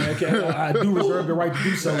spark shit. I do reserve the right to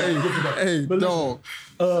do so. Hey, but dog.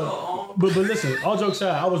 But listen, all jokes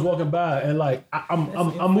aside, I was walking by and like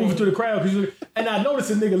I'm moving through the crowd and I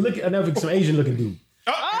noticed a nigga some Asian looking dude.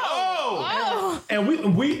 And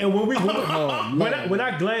when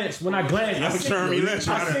I glanced, I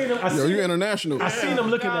seen him. You international. I seen him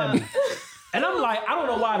looking at me. And I'm like, I don't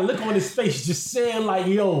know why the look on his face just saying like,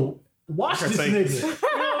 yo, watch this nigga. You know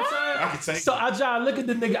what I'm saying? So I try to look at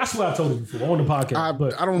the nigga. I swear I told you before on the podcast.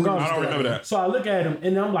 I don't remember that. So I look at him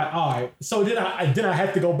and I'm like, all right. So then I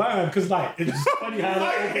have to go by him because like it's just funny how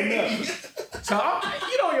they opened up. So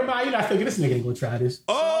in your mind, you're not thinking this nigga ain't gonna try this.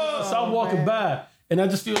 So I'm walking by and I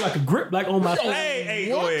just feel like a grip like on my face. Hey,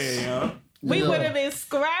 go ahead, We would have been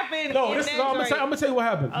scrapping. No, this is all I'm gonna tell you what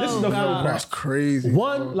happened. This is the funny part. That's crazy.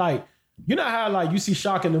 One, like, you know how like you see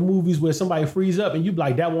shock in the movies where somebody frees up and you be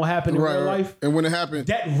like, that won't happen in real life? And when it happened,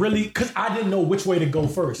 that really, because I didn't know which way to go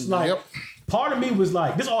first. Like, part of me was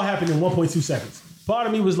like, this all happened in 1.2 seconds. Part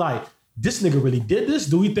of me was like, this nigga really did this?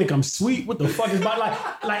 Do we think I'm sweet? What the fuck is about?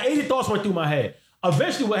 Like 80 thoughts went through my head.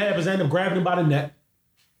 Eventually what happens, I end up grabbing him by the neck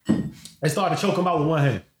and started to choke him out with one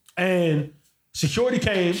hand. And security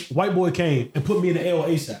came, white boy came and put me in the L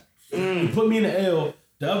ASAP. He put me in the L.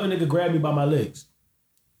 The other nigga grabbed me by my legs.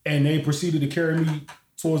 And they proceeded to carry me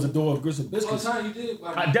towards the door of Grissom Biscuits.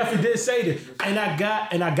 I definitely did say that.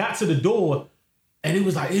 And I got to the door and he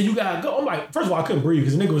was like, hey, you gotta go. I'm like, first of all, I couldn't breathe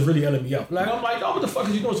because the nigga was really yelling me up. Like, I'm like, oh, what the fuck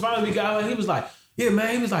is you doing? Finally, guy. And he was like, yeah,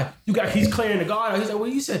 man. He was like, he's clearing the guard. He's like, well,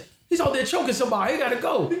 he said, He's out there choking somebody. He gotta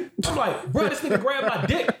go. I'm like, bro, this nigga grabbed my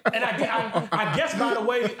dick, and I guess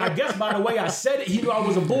by the way I said it, he knew I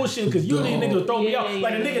was a bullshit because you need nigga to throw me out.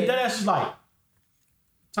 Like the nigga dead ass is like,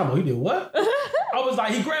 talking about he did what? I was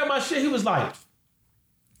like, he grabbed my shit. He was like,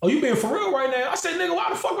 oh, you being for real right now? I said, nigga, why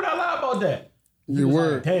the fuck would I lie about that? Your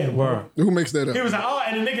word. Like, damn, word. Who makes that up? He was like, oh,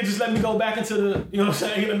 and the nigga just let me go back into the, you know what I'm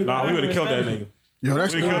saying? He let me Nah, we would have killed that nigga. Yo,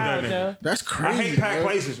 that's We killed crazy. that nigga. That's crazy. I hate packed bro.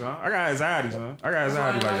 places, man. I got anxiety, man. I got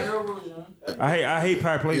anxiety like that. I hate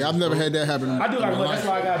packed places. Yeah, I've never had that happen. I do like, that's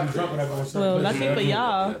why I gotta be drunk when I go inside. Well, lucky for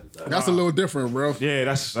y'all, That's a little different, bro. Yeah,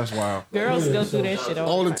 that's wild. girls go through that shit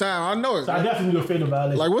All the time. I know it. So I definitely do a feeling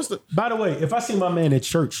violation. Like, what's the? By the way, if I see my man at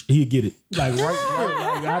church, he'd get it. Like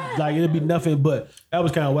like it'd be nothing. But that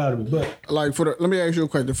was kind of wild to me. But Like let me ask you a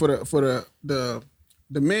question. For the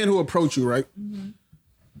men who approach you, right? Mm-hmm.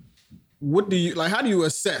 What do you like? How do you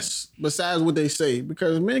assess besides what they say?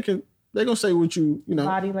 Because men they're gonna say what you know.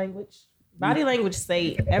 body language. Body language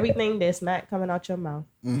say everything that's not coming out your mouth.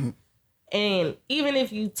 Mm-hmm. And even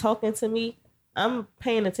if you talking to me, I'm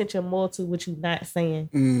paying attention more to what you not saying.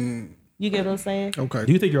 You get what I'm saying? Okay.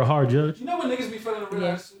 do you think you're a hard judge? You know when niggas be feeling the real Yeah.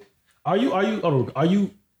 ass shit? Are you?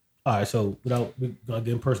 All right. So without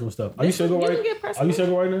getting personal stuff, are you single You right? can get personal. Are you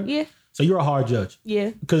single right now? Yeah. So you're a hard judge. Yeah.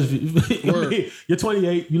 Because you're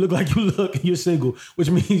 28, you look like you look, and you're single, which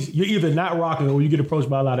means you're either not rocking or you get approached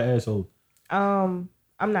by a lot of assholes.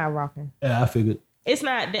 I'm not rocking. Yeah, I figured. It's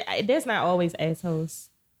not. There's not always assholes.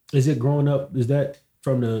 Is it growing up? Is that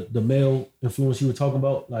from the male influence you were talking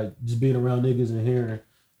about, like just being around niggas and hearing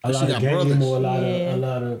a lot She of got game brothers. or Yeah. a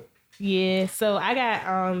lot of Yeah. So I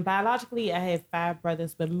got biologically I have 5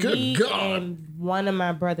 brothers, but me Good God. and one of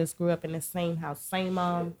my brothers grew up in the same house, same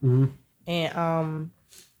mom, and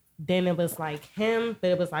then it was like him,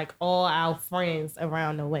 but it was like all our friends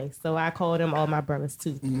around the way. So I called them all my brothers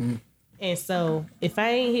too. And so if I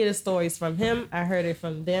ain't hear the stories from him, I heard it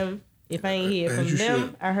from them. If I ain't hear it As from you them,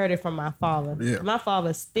 should. I heard it from my father. Yeah. My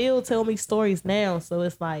father still tell me stories now. So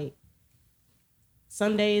it's like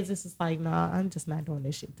some days it's just like, nah, I'm just not doing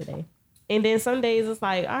this shit today. And then some days it's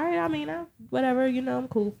like, all right, I mean, whatever, you know, I'm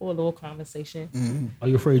cool for a little conversation. Are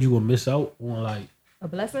you afraid you gonna miss out on like? A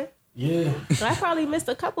blessing? Yeah. So I probably missed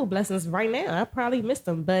a couple blessings right now. I probably missed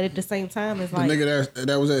them, but at the same time, it's The like nigga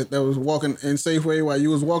that was walking in Safeway while you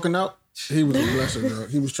was walking out, he was a blessing, bro.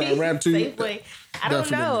 He was trying to rap to you. Safeway. I don't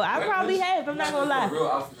Definitely. know. I probably have. I'm not gonna lie. Real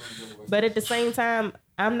outfit on the giveaway. But at the same time,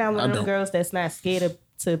 I'm not one I of them don't. girls that's not scared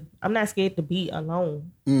to. I'm not scared to be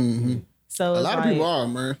alone. So A it's lot of like, people are,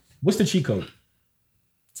 man. What's the cheat code?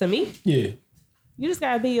 to me, Yeah. you just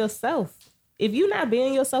gotta be yourself. If you're not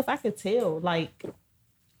being yourself, I could tell. Like,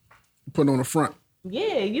 Put on the front.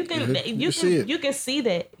 yeah, you can. Yeah, You you see can. it. You can see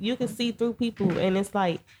that. You can see through people, and it's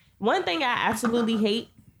like one thing I absolutely hate.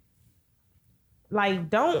 Like,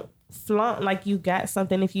 don't flaunt like you got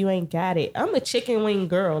something if you ain't got it. I'm a chicken wing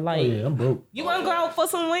girl. Oh Like, yeah, I'm broke. you want to go out for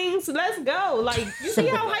some wings? Let's go. Like, you see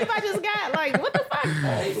how hype I just got? Like, what the fuck? I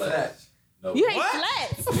hate flats. No. You hate What?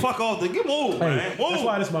 flats. Fuck off the get move, man. Hey, Move. that's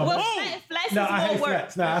why this my. Well, Move. flats No, is I hate more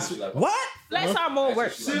work. flats. Nah, What? Flats are more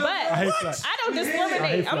work. I But hate flats. I don't I discriminate.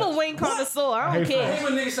 hate I'm a flats. wing connoisseur. I I don't hate I care. hate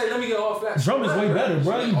when niggas say, let me get all flats. Drum is way better,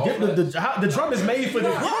 bro. You get the drum is made for the.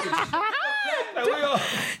 Like, we all-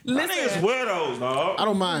 That niggas weirdos, dog. I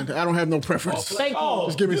don't mind. I don't have no preference. Thank you. Oh,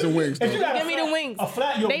 Just give me some wings. if you got Give me the wings. A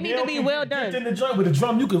flat, your They need to nail be can well get done. in the joint with the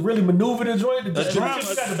drum. You can really maneuver the joint.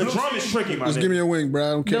 The drum is tricky, my Just nigga. give me a wing, bro. I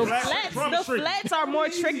don't care. The Flats- drum is tricky. flats are more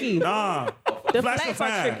tricky. Nah. The flats flats are are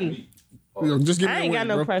fine. tricky. Yo, just give me I a ain't wing, got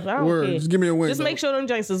no bro. preference. I don't Word. care. Just give me a wing. Just bro. make sure them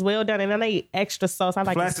joints is well done, and then I eat extra sauce. I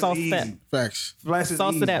like Flats the is sauce easy. step. Facts. Flats is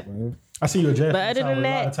Sauce easy. it up. I see you a Jasper. But other than a lot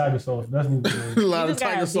that- of tiger sauce. That's me. A lot You of just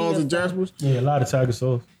gotta tiger be sauce and yourself. Jaspers. Yeah, a lot of tiger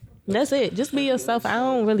sauce. That's it. Just be yourself. I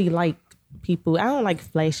don't really like people. I don't like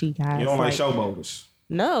flashy guys. You don't like showboaters.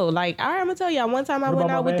 No, like, all right, I'm gonna tell y'all. One time I What went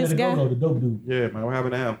about out my with man this at the guy. Go-Go, the dope dude? Yeah, man. What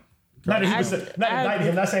happened to him? Not that he I- was, not I- indicting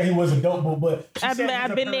him. Not saying he was a dope boy, but she I've said been- his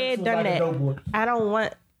I've been there, appearance was done like a that. dope boy. I don't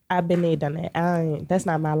want. I've been there, done that. That's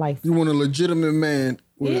not my life. You want a legitimate man.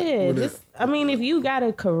 With Yeah, just, I mean, if you got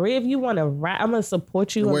a career, if you want to rap, I'm gonna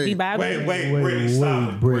support you. Wait, and be by Wait, Wait, Brittany,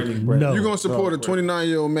 stop. Brittany, no. You're going to support a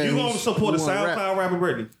 29-year-old man. You gonna who's- support a who wanna rap. SoundCloud rapper,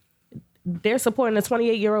 Brittany? They're supporting a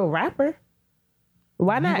 28-year-old rapper.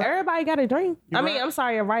 Why not? Everybody got a dream. I mean, I'm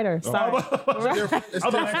sorry, a writer. Sorry. It's different. It's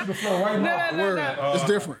I'm gonna different. ask you the floor right now. No. Word. It's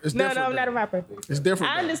different. It's No, different. I'm not a rapper. It's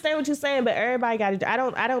different. I understand what you're saying, but everybody got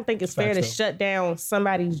a. I don't think it's fair to Facts, though. shut down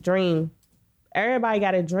somebody's dream. Everybody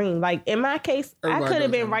got a dream. Like in my case, Everybody I could does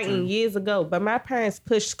have been have a writing dream. years ago, but my parents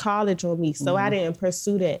pushed college on me, so I didn't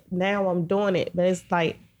pursue that. Now I'm doing it, but it's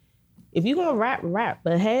like if you're gonna rap,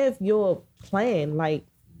 but have your plan. Like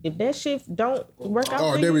if that shit don't work out,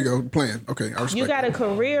 Oh, for there you, we go. Plan. Okay, I respect. you got a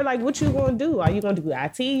career. Like, what you gonna do? Are you gonna do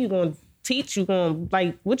IT? You gonna teach? You gonna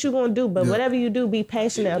like what you gonna do? But whatever you do, be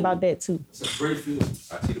passionate about that too. It's a great field.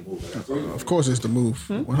 IT the move. Of course, it's the move.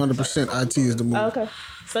 100% IT is the move. Okay.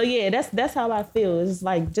 So yeah, that's how I feel. It's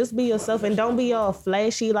like just be yourself and don't be all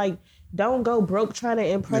flashy. Like don't go broke trying to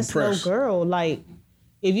impress no girl. Like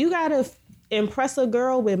if you gotta impress a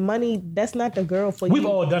girl with money, that's not the girl for you. We've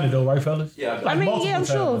all done it though, right, fellas? Yeah, I mean, yeah, I'm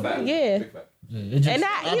sure. Fact. Yeah. Big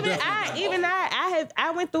fact. And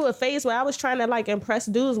I went through a phase where I was trying to like impress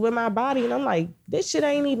dudes with my body, and I'm like, this shit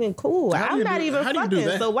ain't even cool. How do I'm you not do- even how do you do fucking.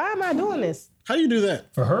 that? So why am I doing this? How do you do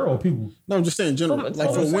that? For her or people? No, I'm just saying general. For- Like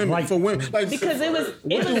for for- women, like- like Because it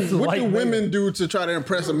was what do women do to try to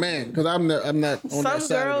impress a man? Because I'm not on that some side of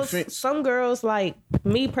the girls. fence. Some girls like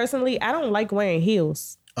me personally. I don't like wearing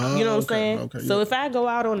heels. You know what I'm okay, saying? okay, So yeah. if I go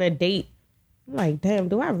out on a date, I'm like, damn,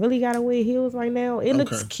 do I really gotta wear heels right now? It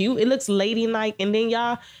looks Okay. cute. It looks ladylike, and then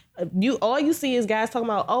y'all. All you see is guys talking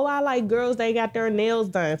about, oh, I like girls that got their nails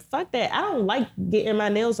done. Fuck that. I don't like getting my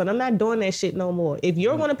nails done. I'm not doing that shit no more. If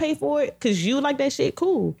you're gonna pay for it because you like that shit,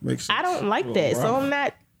 cool. Makes sense. I don't like that, so I'm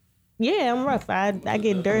not. Yeah, I'm rough. I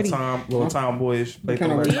get dirty. Little tomboyish. Play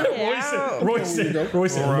Kinda throwback. Yeah, Roy said a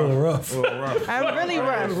little rough. A little rough. I'm really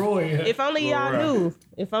rough. Roy. If only y'all knew.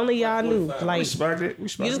 If only y'all knew. Like Respect it. you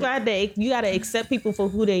Respect just it. gotta accept people for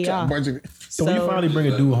who they are. Budget. So when you finally bring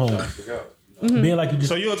a dude home, being like you just,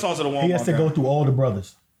 So you'll talk to the Walmart he has to guy. go through all the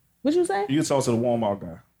brothers. What you say? You talk to the Walmart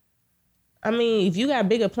guy. I mean, if you got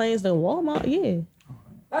bigger plans than Walmart, yeah.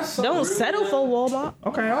 That's so Don't real, settle man. for Walmart.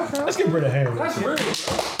 Okay. Let's get rid of Harry. That's real.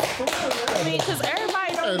 For real, man. I mean, because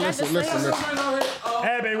everybody don't got the listen, same. listen.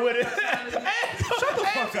 Abby with it. Shut the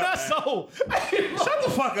fuck up. Shut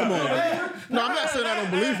the fuck up. No, I'm not saying I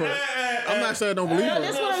don't believe her. I'm not saying I don't believe No,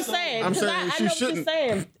 that's her. what I'm saying. I'm 'Cause saying I she know what you're shouldn't.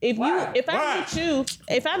 saying.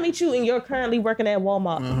 If I meet you and you're currently working at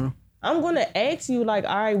Walmart, Uh-huh. I'm gonna ask you like,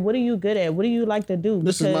 all right, what are you good at? What do you like to do?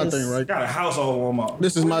 This is my Because- thing, right? Got a household Walmart.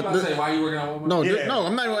 This is What my. you about to say? Why you working at Walmart? No, Yeah. no,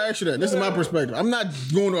 I'm not gonna ask you that. This is my perspective. I'm not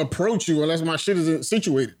going to approach you unless my shit isn't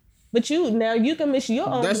situated. But you miss your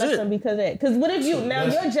own That's blessing it. because of that. Because what if you're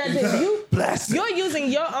judging you're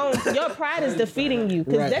using your pride is defeating you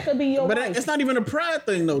because Right. that could be your But wife. it's not even a pride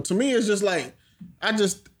thing though. To me, it's just like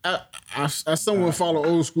I somewhat follow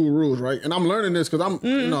old school rules, right? And I'm learning this because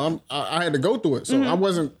I had to go through it, so I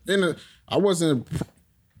wasn't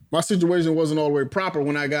my situation wasn't all the way proper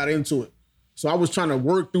when I got into it. So I was trying to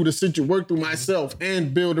work through myself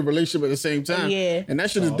and build a relationship at the same time. Yeah. And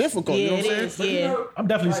that shit is difficult. You know Yeah, what I'm it saying? is. Yeah. I'm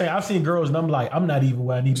definitely saying I've seen girls and I'm like, I'm not even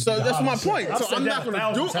where I need to So be. that's my point. So I'm not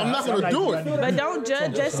gonna do it. But don't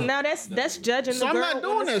judge us. Now that's judging So the I'm girl. not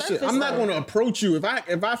doing on the that shit. surface I'm not level. going to approach you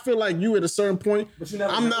if I feel like you at a certain point.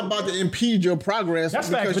 I'm not about to impede your progress That's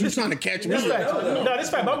fact, because but you're this- trying to catch me. That's fact. up. No, that's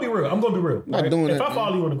fact. But I'm gonna be real. I'm gonna be real. Not right? doing if that, I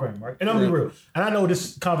follow man. you on the gram, right? And I'm gonna be real. And I know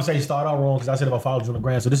this conversation started out wrong because I said if I followed you on the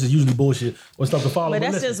gram, so this is usually bullshit or stuff to follow. But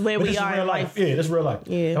that's listen, just where but we this is are real in life. Yeah, that's real life.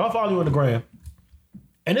 Yeah. If I follow you on the gram,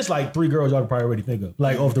 and it's like 3 girls y'all could probably already think of,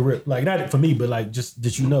 like off the rip, like not for me, but like just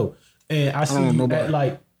that you know. And I see don't know you about at it.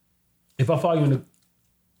 like if I follow you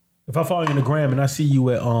in the gram and I see you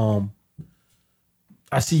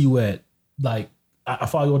at like I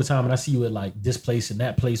follow you all the time and I see you at like this place and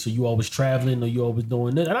that place, or you always traveling or you always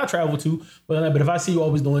doing this. And I travel too, but if I see you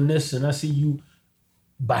always doing this and I see you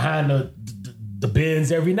behind the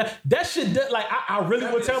bins every night, that shit like I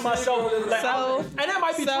really would tell myself like, So- and that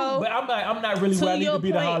might be so- true, but I'm not really To where I need your to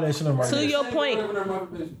be to holler at shit right To now. your point,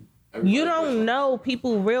 you don't know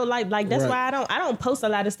people real life. Like that's Right. why I don't post a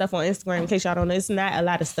lot of stuff on Instagram. In case y'all don't know, it's not a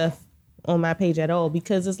lot of stuff on my page at all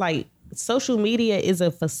because it's like social media is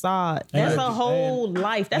a facade. That's And- a whole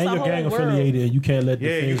life. That's And a you're gang whole world. affiliated, and you can't let the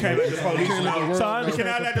Yeah, you fans can't know. let the police know. So I You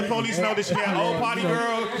cannot let the police know that she got old party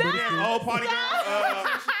girl. Old party girl.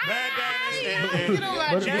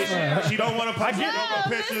 And she don't want to post her go-go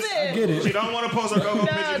pictures. listen. Get it. She don't want to post her go-go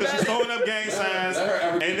pictures because no. she's throwing up gang signs.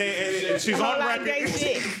 And she's Whole on lot of gang record.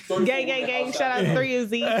 shit. Gang. Shout out 3 and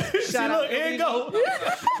Z. See, Shout out look, here you go.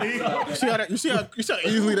 You see how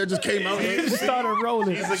easily that just came out? Just started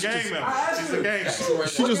rolling. She's a gang member. She's a gang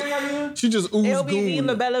member. She just oozed LBV, La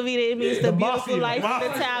goon. Bella Vida, it means the beautiful mafia. life in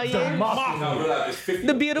Mafia. Italian. Mafia.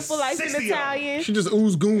 The beautiful life in 60 of 'em. Italian. She just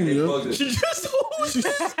oozed goon, yo. She just She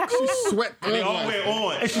sweat. They all wear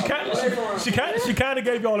orange. she kind of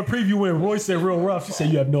gave y'all a preview when Roy said real rough. She said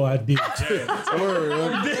you have no idea.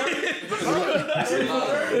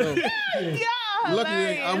 Yeah,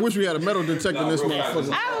 Lucky, I wish we had a metal detector in this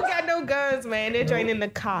motherfucker. I don't got no guns, man. They're draining the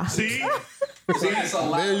car. See? So that's a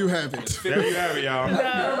lot. There you have it. There you have it, y'all.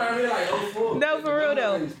 No, for real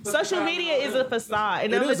though. Social media is a facade,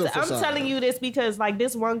 and It I'm is a facade. telling you this because like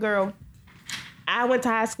this one girl, I went to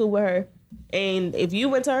high school with her, and if you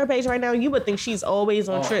went to her page right now, you would think she's always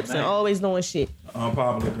on trips and always doing shit.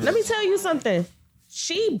 Unpopular. Let me tell you something.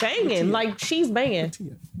 She banging, like she's banging,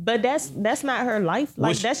 but that's not her life.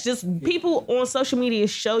 Like that's just people on social media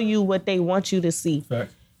show you what they want you to see.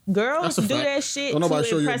 Fact. Girls That's a do fact. that shit Don't nobody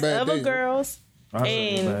show to you a impress bad other day. girls. I said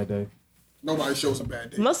And- a bad day. Nobody shows a bad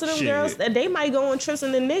day. Most of them Shit. girls, they might go on trips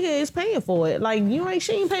and the nigga is paying for it. Like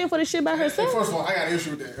she ain't paying for the shit by Hey, herself. first of all, I got an issue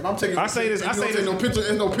with that. If I'm taking, I say this- you I don't say take this- no picture.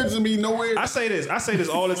 There's no pictures of me nowhere. I say this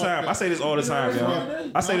all the time. I say this all the time,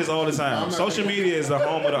 yo. I say this all the time. Social media is the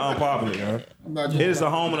home of the unpopular, yo. I'm not It is the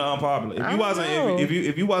home of the unpopular. If you wasn't,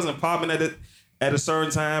 if you wasn't popping at a certain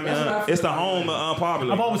time, it's the home of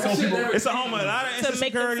unpopular. I've always told people. It's a home of a lot of To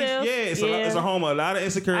make insecurities. themselves- Yeah, it's a home of a lot of I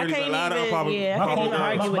insecurities, can't a lot of even, unpopular. yeah, I My can't code, even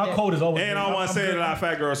argue with my that. code is always. And I don't want to say it a lot of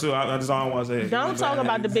fat girls too. I just don't want to say it. Don't talk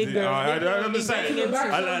about the big girls. I'm just saying.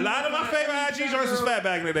 A lot of my favorite IG joints was fat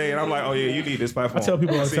back in the day, and I'm like, oh yeah, you need this platform. I tell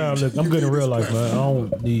people all the time, look, I'm good in real life, man. I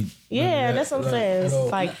don't need. Yeah, that's what I'm saying. you know.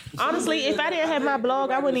 Like, honestly, if I didn't have my blog,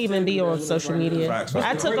 I wouldn't even be on social media. Facts.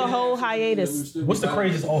 I took a whole hiatus. What's the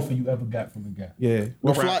craziest offer you ever got from a guy? Yeah. the,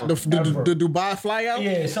 What fly, rapper? the Dubai fly out.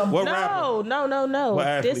 Yeah, some. What rapper? No. What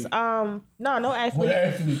athlete? This no athlete. What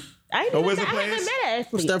athlete? I ain't The even Wizard I haven't players? met an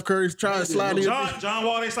athlete. Steph Curry's trying to slide in. John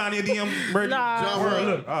Wall, they signed your DM. Brady. Nah. John Wall.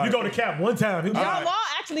 Look, you go to Cap one time. He was John Wall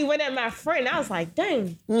actually went at my friend. I was like,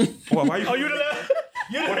 dang. Well, why you? oh, you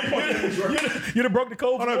the broke the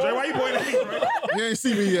code. Hold up, Jay. Why you pointing at me, bro? He ain't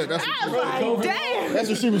see me yet. That's I was like, damn.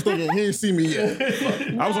 what she was thinking. He ain't see me yet.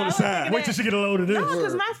 I was on the side. Wait till she get a load of this. No,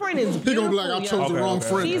 because my friend is beautiful. He gonna be like, I chose yo. the wrong okay.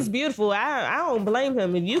 friend. She's beautiful. I don't blame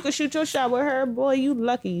him. If you could shoot your shot with her, boy, you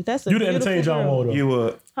lucky. That's a You didn't beautiful entertain John girl. Wall though. You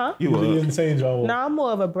would. Huh? You You would. didn't entertain John Wall. No, I'm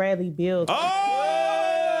more of a Bradley Bill. Oh!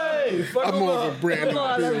 I'm more of a Bradley. I'm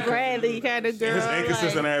more of a Bradley kind of girl. His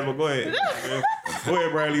inconsistent ass, but go ahead. Go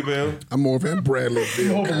ahead, Bradley Bill. I'm more of a Bradley.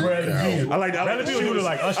 You hope Bradley Beal. I like the Bradley Beal do shooters.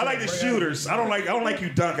 like Usher. I like the shooters. I don't like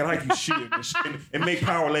you dunking. I like you shooting and make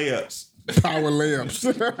power layups. Power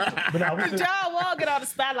layups. But nah, what's the- John Wall get all the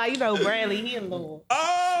spotlight. You know, Bradley, he a little.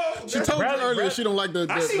 Oh! She told you Bradley- earlier she don't like the.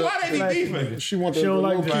 I see why they be beefing. She want She the don't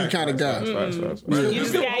like low key that. kind of guy. You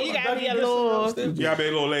gotta be a little. You gotta be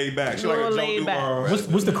a little laid back. She like a Little Joe laid back. Duval.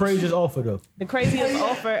 what's the craziest offer though? The craziest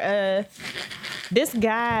offer. This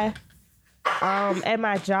guy, at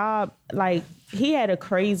my job, like he had a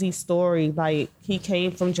crazy story. Like he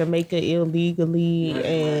came from Jamaica illegally,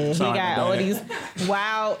 and he Sound like got my all dad. these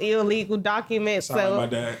wild illegal documents. Sound like So my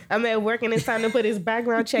dad. I'm at work, and it's time to put his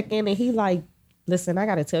background check in, and he like, listen, I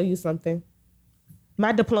gotta tell you something.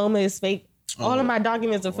 My diploma is fake. All of my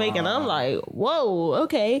documents are fake, and I'm like, whoa,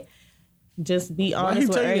 okay. Just be honest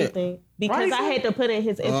with tell you that? everything. Because I had to put in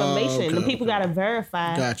his information. okay, The people gotta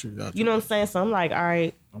verify. Got you. You know what I'm saying? So I'm like, all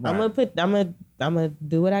right, I'm gonna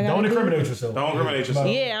do what I gotta Don't do. incriminate yourself. Don't incriminate yourself.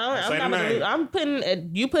 Yeah, Say the I'm not name. gonna, I'm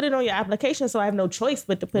putting you put it on your application, so I have no choice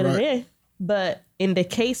but to put Right. it in. But in the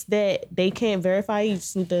case that they can't verify, you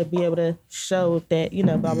just need to be able to show that, you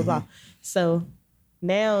know, blah blah blah. So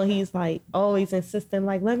now he's like always insisting,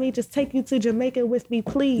 like, let me just take you to Jamaica with me,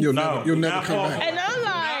 please. You'll No, never not come fall. back. And I'm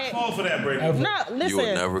like, Fall for that, Brady. no, listen, You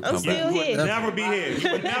will never I'm come still back. You would here. never be here.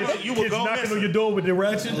 You would Kids go knocking missing. on your door with the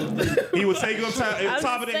ratchet. He would take you up top I'm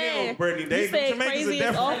of the just hill, saying, Brittany. you They said Jamaicans are craziest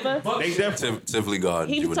different. offer. They different. Simply God.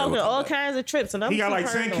 He you was would never talking come all back. kinds of trips, and I'm He got too like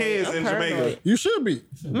 10 paranoid. kids I'm in paranoid. Jamaica. You should be.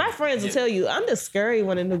 My friends will tell you I'm the scary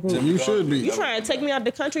one in the group. You should be. You trying to take me out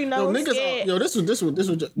the country? No, Yo, I'm niggas. scared. Yo, this was. You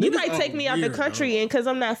niggas might are take me out the weird, country, and because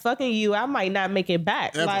I'm not fucking you, I might not make it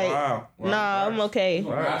back. Ever. Like, Wow. nah, I'm okay.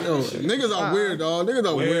 Yo, niggas are weird, dog. Niggas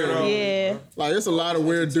are weird. dog. Yeah, Like, it's a lot of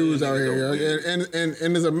weird dudes out here. yo.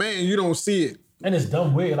 And as a man, you don't see it. And it's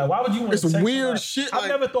dumb weird. Like, why would you want It's to take weird somebody- shit, I've like-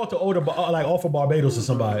 never thought to offer Barbados to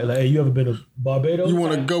somebody. Like, hey, you ever been to Barbados? You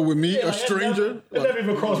want to go with me, Yeah, a like, stranger? It never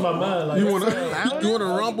even crossed my mind. Like, You want to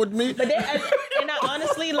romp with me? but and I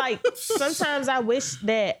honestly like sometimes I wish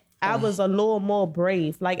that I was a little more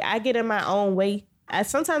brave. Like I get in my own way.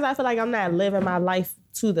 Sometimes I feel like I'm not living my life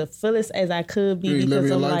to the fullest as I could be You live because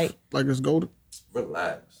your I'm life like it's golden.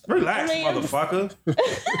 Relax. Relax, I mean, motherfucker.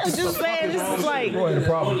 I'm just saying this is like boy, the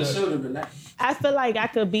problem Only is that- children relax. I feel like I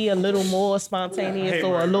could be a little more spontaneous Hey,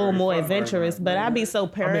 or a right, little right, more right, adventurous, but I'd be so I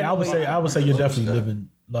paranoid. mean, I would say you're definitely living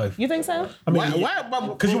life. You think so? I mean, Why?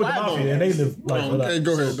 because you with the mafia and they live like. Oh, okay,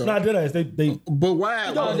 go ahead, though. Nah, dead ass. They But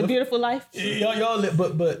why? Oh, the beautiful life. y'all live,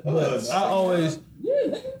 but I always.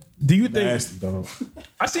 Do you think? Nasty, dog.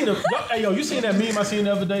 I seen a hey yo, you seen that meme I seen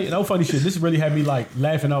the other day? No funny shit. This really had me like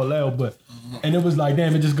laughing out loud. But And it was like,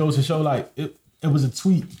 damn, it just goes to show like it was a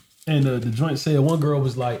tweet and the joint said one girl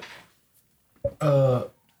was like,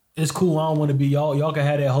 it's cool, I don't want to be y'all can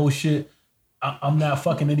have that whole shit. I'm not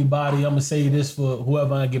fucking anybody. I'm gonna say this for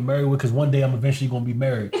whoever I get married with because one day I'm eventually gonna be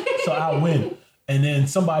married. So I win. And then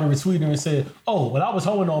somebody retweeted and said, "Oh, well, I was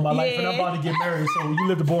hoeing all my life and I'm about to get married. So you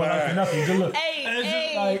live the boy life for nothing. Good look." Hey,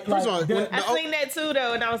 I seen that too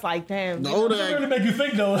though, and I was like, "Damn." The older it really make you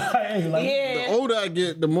think though. the older I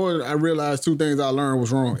get, the more I realize two things I learned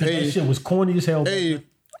was wrong. That shit was corny as hell. Hey,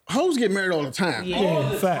 hoes get married all the time. Yeah,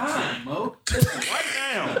 facts.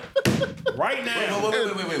 Right now.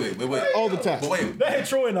 Wait. All the time. But wait. That hit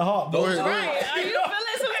Troy in the heart, bro. Are you feeling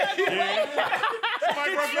some type of way?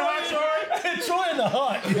 Somebody broke your heart, Troy? Hit Troy in the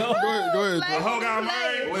heart, yo. Go ahead. The hoe got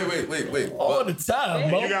married. Wait. All the time,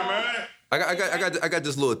 bro. You got married? I got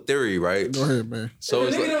this little theory, right? Go ahead, man. So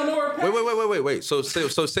it's Nigga like, don't know her past. wait. So say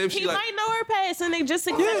if He she like, might know her past and they just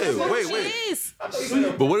accept her for who she is.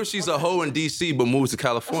 but what if she's a hoe in DC but moves to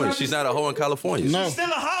California? She's not a hoe in California. No. Still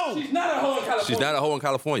a hoe. She's not a hoe in California. She's not a hoe in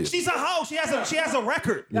California. She's a hoe. She has a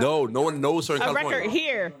record. No one knows her in A California. record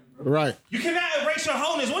here. Right. You cannot erase your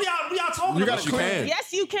wholeness. What y'all talking You about? gotta Yes, you can.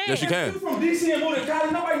 Yes, you can. Yes, you can. You from DC and moved to Cali,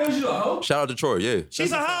 nobody knows you a hoe. Shout out to Troy, yeah.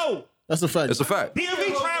 She's a hoe. That's a fact. It's a fact.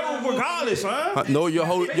 DMV travel regardless, huh? No, your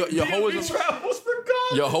hoism travels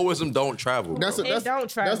regardless. your hoism don't travel. That's bro. don't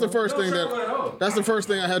travel. That's the first thing travel at all. that's the first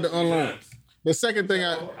thing I had to unlearn. The second thing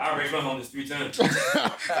I raised my homeless 3 times.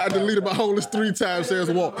 I deleted my whole list 3 times. Says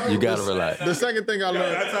walk. You gotta relax. The second thing I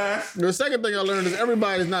learned. That's The second thing I learned is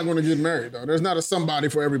everybody's not going to get married though. There's not a somebody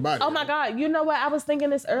for everybody. Oh my God! You know what? I was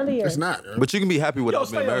thinking this earlier. It's not. But you can be happy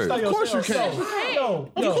without being married. Of course you can.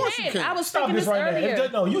 Yo, You course you can. can. I was stop thinking this this right earlier. now.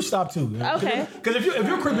 No, you stop too. Okay. Because if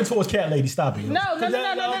you're creeping towards cat lady, stop it. No. That's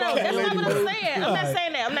not what I'm saying.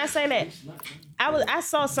 I'm not saying that. I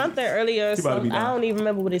saw something earlier. So I don't even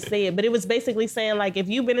remember what it said, but it was basically saying like if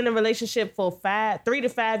you've been in a relationship for 3 to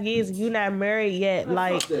 5 years and you're not married yet,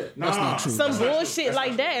 like That's not true. some bullshit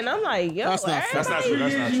like that, and I'm like, yo, That's not That's not true.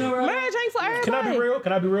 That's not true. marriage ain't for everybody.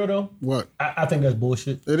 Can I be real though? What? I think that's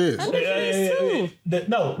bullshit. It is.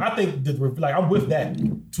 No, I think that, I'm with that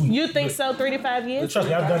tweet. You think so? 3 to 5 years? Trust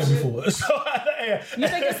me, I've done it before. So You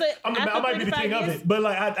think it's I might be the 3 to 5 king of years? it, but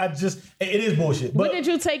like I just it is bullshit. What But did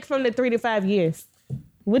you take from the 3 to 5 years?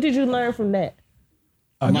 What did you learn from that?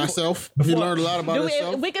 Myself. He learned a lot about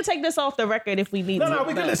himself. We can take this off the record if we need to. no,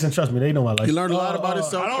 we can listen. Trust me, they know my life. He learned a lot about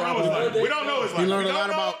himself. I don't know his life. We don't know his life. He learned We a lot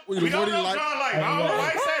don't know- about we what don't he know liked. John life. I don't know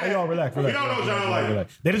why he said Hey, that. y'all relax. We don't know John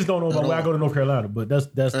life. They just don't know about where I go to North Carolina, but that's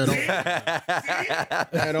At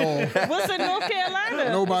all. What's in North Carolina?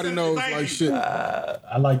 Nobody knows like shit.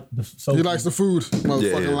 I like the so. He likes the food,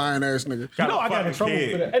 motherfucking Yeah. lying ass nigga. You know I got in trouble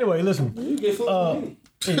Kid. for that. Anyway, listen. You get food from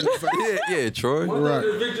me. Yeah, Troy. One Right.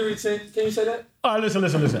 day the victory chant. Can you say that? All right, listen.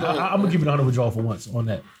 I'm gonna keep it 100 with y'all for once on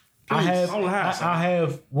that. I have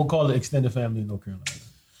we'll call it extended family in North Carolina.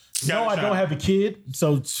 No, I don't have a kid,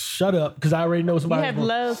 so shut up because I already know You somebody. have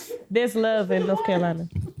love. There's love in North Carolina.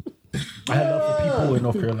 I have love for people in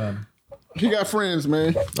North Carolina. He got friends,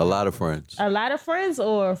 man. A lot of friends. A lot of friends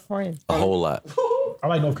or friends? A whole lot. I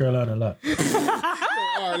like North Carolina a lot.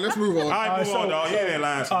 All right, let's move on. All right, move on, dog. He ain't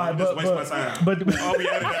lying. All right, Just waste my but time. but Oh, we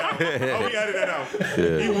added that out.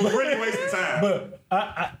 He was really wasting time. but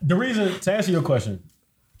the reason to answer your question,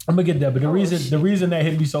 I'm gonna get that. But the reason that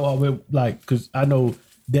hit me so hard with like because I know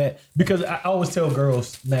that because I always tell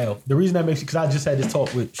girls now the reason that makes because I just had this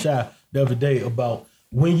talk with Shy the other day about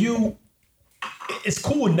when you. It's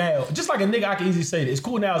cool now. Just like a nigga, I can easily say that. It's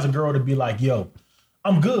cool now as a girl to be like, yo,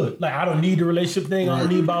 I'm good. Like, I don't need the relationship thing. I don't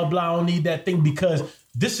need blah, blah. I don't need that thing because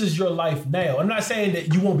this is your life now. I'm not saying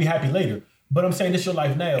that you won't be happy later, but I'm saying this is your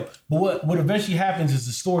life now. But what eventually happens is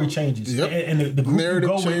the story changes. Yep. And the group Narrative you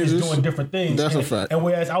go with changes. is doing different things. That's a And- fact. And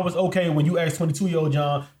whereas I was okay when you asked 22-year-old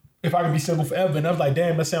John if I could be single forever, and I was like,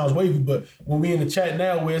 damn, that sounds wavy. But when we in the chat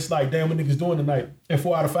now where it's like, damn, what niggas doing tonight? And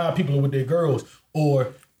 4 out of 5 people are with their girls.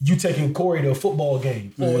 Or you taking Corey to a football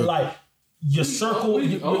game. Or like your circle,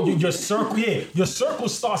 your circle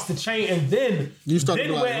starts to change. And then You start to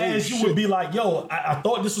be like, whereas oh, you shit. would be like, yo, I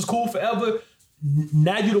thought this was cool forever.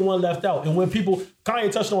 Now you the one left out. And when people,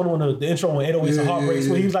 Kanye touched on the intro on 808s and Heartbreaks,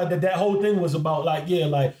 where he was like, that whole thing was about like, yeah,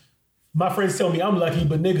 like, my friends tell me I'm lucky,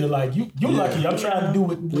 but nigga, like you lucky. I'm trying to do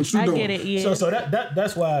what What you I doing? get it. Yeah. so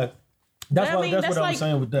that's why that's what I'm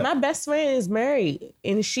saying with that. My best friend is married,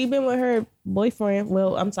 and she been with her boyfriend.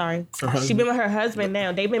 Well, I'm sorry, she been with her husband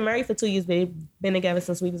now. They've been married for 2 years. They've been together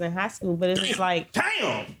since we was in high school. But it's just like,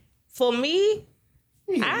 Damn. for me,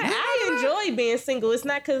 I enjoy being single. It's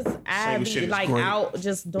not because I Single shit be is like great. out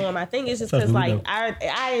just doing my thing. It's just Trust because me, we like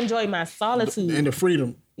know. I enjoy my solitude. And the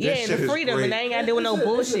freedom. Yeah, shit and the is freedom, great. and I ain't got to deal with no It's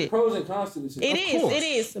bullshit. pros and cons to this shit. It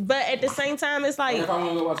is. But at the same time, it's like If I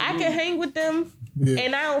wanna go watch a I movie. can hang with them, Yeah.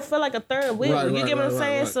 and I don't feel like a third wheel. Right, You right, get what I'm right,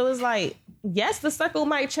 saying? right. So it's like, yes, the circle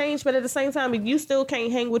might change, but at the same time, if you still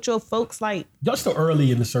can't hang with your folks, like, Y'all still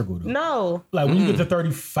early in the circle though. no. Like when you get to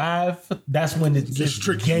 35, that's when it gets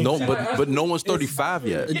tricky. No, but no one's 35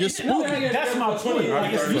 yet. It gets No, spooky. that's my point.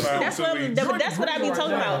 Like, it's- 35 That's in 2 what, weeks. that's what I be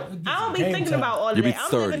talking about. I don't be Game thinking time. about all of You be that.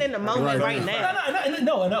 I'm 30. living in the moment right now.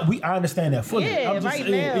 I understand that fully. Yeah, I'm just, right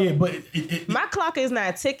now. Yeah, but My clock is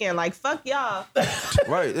not ticking. Like, fuck y'all.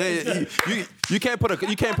 Right? You can't put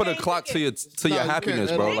a clock to your you happiness,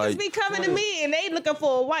 can't. bro. Niggas Like be coming to me and they looking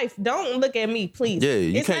for a wife. Don't look at me, please. Yeah,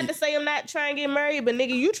 you it's can't- not to say I'm not trying to get married, but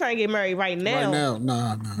nigga, you trying to get married right now. Right now,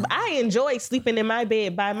 nah. I enjoy sleeping in my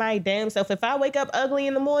bed by my damn self. If I wake up ugly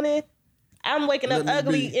in the morning, I'm waking up Let me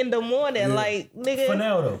ugly be. in the morning. Yeah. Like, nigga, for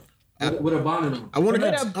now though, With a bonnet on. I want to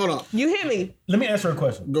But, get. Hold on. you hear me? let me answer a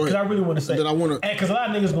question. Go ahead. Because I really want to say. Then I wanna- Because a lot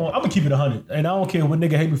of niggas going, I'm gonna keep it 100, and I don't care what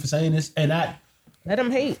nigga hate me for saying this. And Let them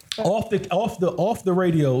hate. off the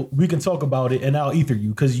radio, we can talk about it, and I'll ether you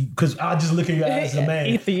because I just look at you as a man.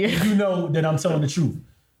 Ether you. You know that I'm telling the truth.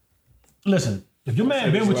 Listen, if your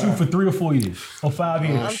man been with you for 3 or 4 years or 5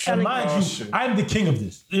 years, telling and mind you. you, Oh, shit. I'm the king of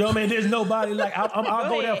this. You know what I mean? There's nobody like I'll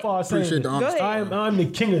go ahead. that far saying Appreciate this. the honesty. Go ahead. I'm the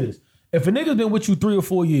king of this. If a nigga's been with you 3 or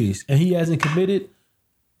 4 years and he hasn't committed,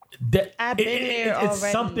 that I've been there it's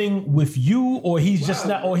already. something with you, or he's just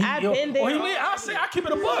not, or he, I've or, been there or he. already. I say I keep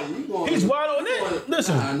it a buck. He's wild on it.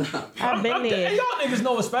 Listen, I've been there. y'all niggas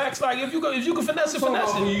know it's facts. Like if you can finesse it,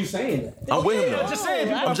 finesse Who it. you saying that? I'm with him I'm though. just saying.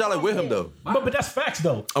 people I'm are jolly with him though. But that's facts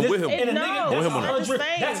though. I'm with him. And a No, nigga, I'm that's with him on that. 100.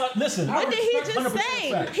 saying. That's listen. What did he just 100%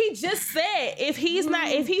 say? fact. He just said if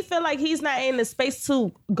he feel like he's not in the space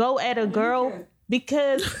to go at a girl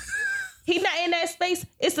because he's not in that space,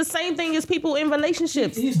 it's the same thing as people in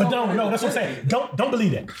relationships. But no, that's what I'm saying. Don't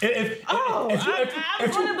believe that.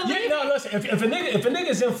 I'm gonna believe no, listen. If a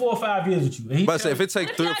nigga's in 4 or 5 years with you, and he, But I say if it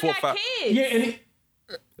takes If 3 or y'all 4 or got 5, kids, yeah, and he,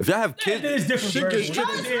 if y'all have kids, there's different Shit gets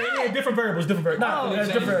variables. tricky. Yeah, different variables. Nah, that's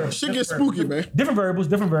different variables. Shit gets different spooky, variables. man.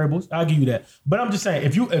 Different variables. I'll give you that. But I'm just saying,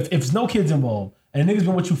 if there's no kids involved and a nigga's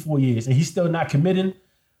been with you 4 years and he's still not committing,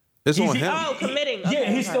 it's on He's- him. oh, committing. yeah,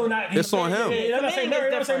 Okay, he's still not. It's on him. Yeah, I'm not saying Committing married.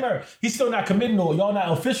 is I'm not saying different. married. He's still not committing, or y'all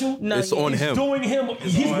not official. No, It's on He's him. doing him.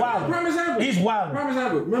 He's wild. Prime example. He's wild. Prime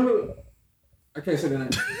example. Remember, I can't say that name,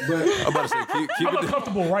 but I'm about to say keep I'm it.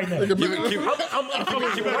 uncomfortable right now. Keep it. I'm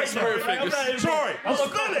uncomfortable right now. Troy, I'm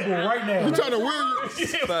uncomfortable right now. You trying to wheel you?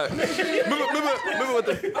 Remember what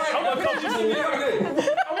the. I'm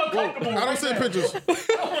uncomfortable. I don't send pictures. I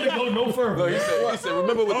don't want to go no further. He said,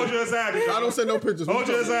 remember what hold the. your anxiety, I John. don't send no pictures. Hold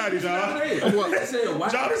your anxiety, John. What? I said, why?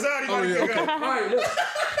 John anxiety. Oh, yeah, okay. All right, look.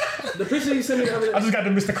 The picture you sent me the other I day. just got the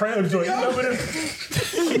Mr. Krabs joint. You remember this?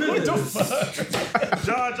 What the fuck?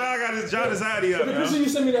 John got his John anxiety up, The picture man. you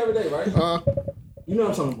sent me the other day, right? You know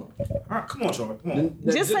what I'm talking about. All right, come on, Troy. Come on.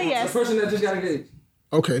 Just say yes. The person that just got engaged.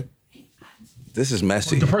 Okay. This is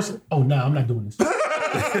messy. The person. Oh, nah, I'm not doing this.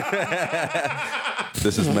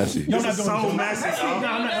 This is messy. I'm not doing So this. messy, dog. Nah,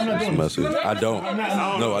 I'm not doing this. Messy. I don't.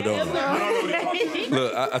 No, I don't. I don't know what you're talking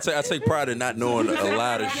Look, I take pride in not knowing a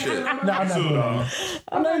lot of shit. Nah, I'm not doing that.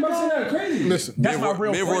 I'm not even about to say that crazy. Listen. That's my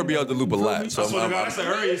real Me and Roy friend. be out the loop a lot, so about. So that's the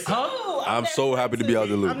earliest. I'm so happy to be out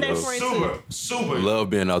the loop, I'm that bro. friend too. Super. Love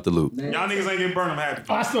being out the loop. Y'all niggas ain't getting Burnham happy.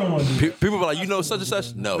 I still don't want to do it. People be like, you know such and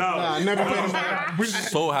such? No. I never played him. I'm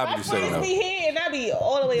so happy to say Friends no. be here and I be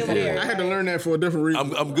all the way over I there. had to learn that for a different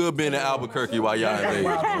reason. I'm good being in Albuquerque while y'all engaged.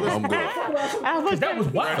 I'm good. That was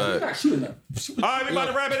wild. Not shooting up. All right, we about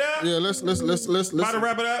to wrap it up. Yeah, let's About to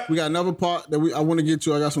wrap it up. We got another part that I want to get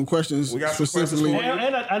to. I got some questions We got some specifically. questions for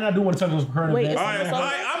you. And I do want to talk about current Wait, events. All right,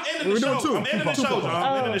 I'm ending We the doing show. two. I'm ending the show, John.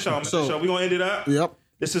 I'm ending the show. So- We gonna end it up. Yep.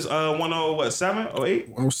 This is 107 or 8?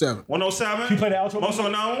 107. 107. Can you play the outro? Most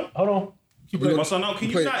unknown. Hold on. Most unknown. Can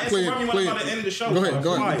you not interrupt me when I'm about to end the show? Go ahead.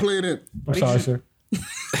 You play it in. I'm sorry, sir.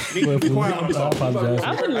 You be quiet when I'm I talking. apologize. I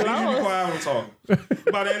need you to be quiet when I'm talking. We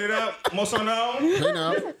about to end it up. Most unknown. Hey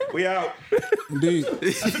now. We out. Indeed. Bad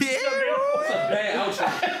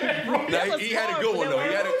outro. Nah, he had a good one though.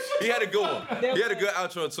 He had a good one. He had a good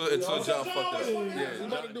outro until John fucked it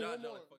up. Yeah.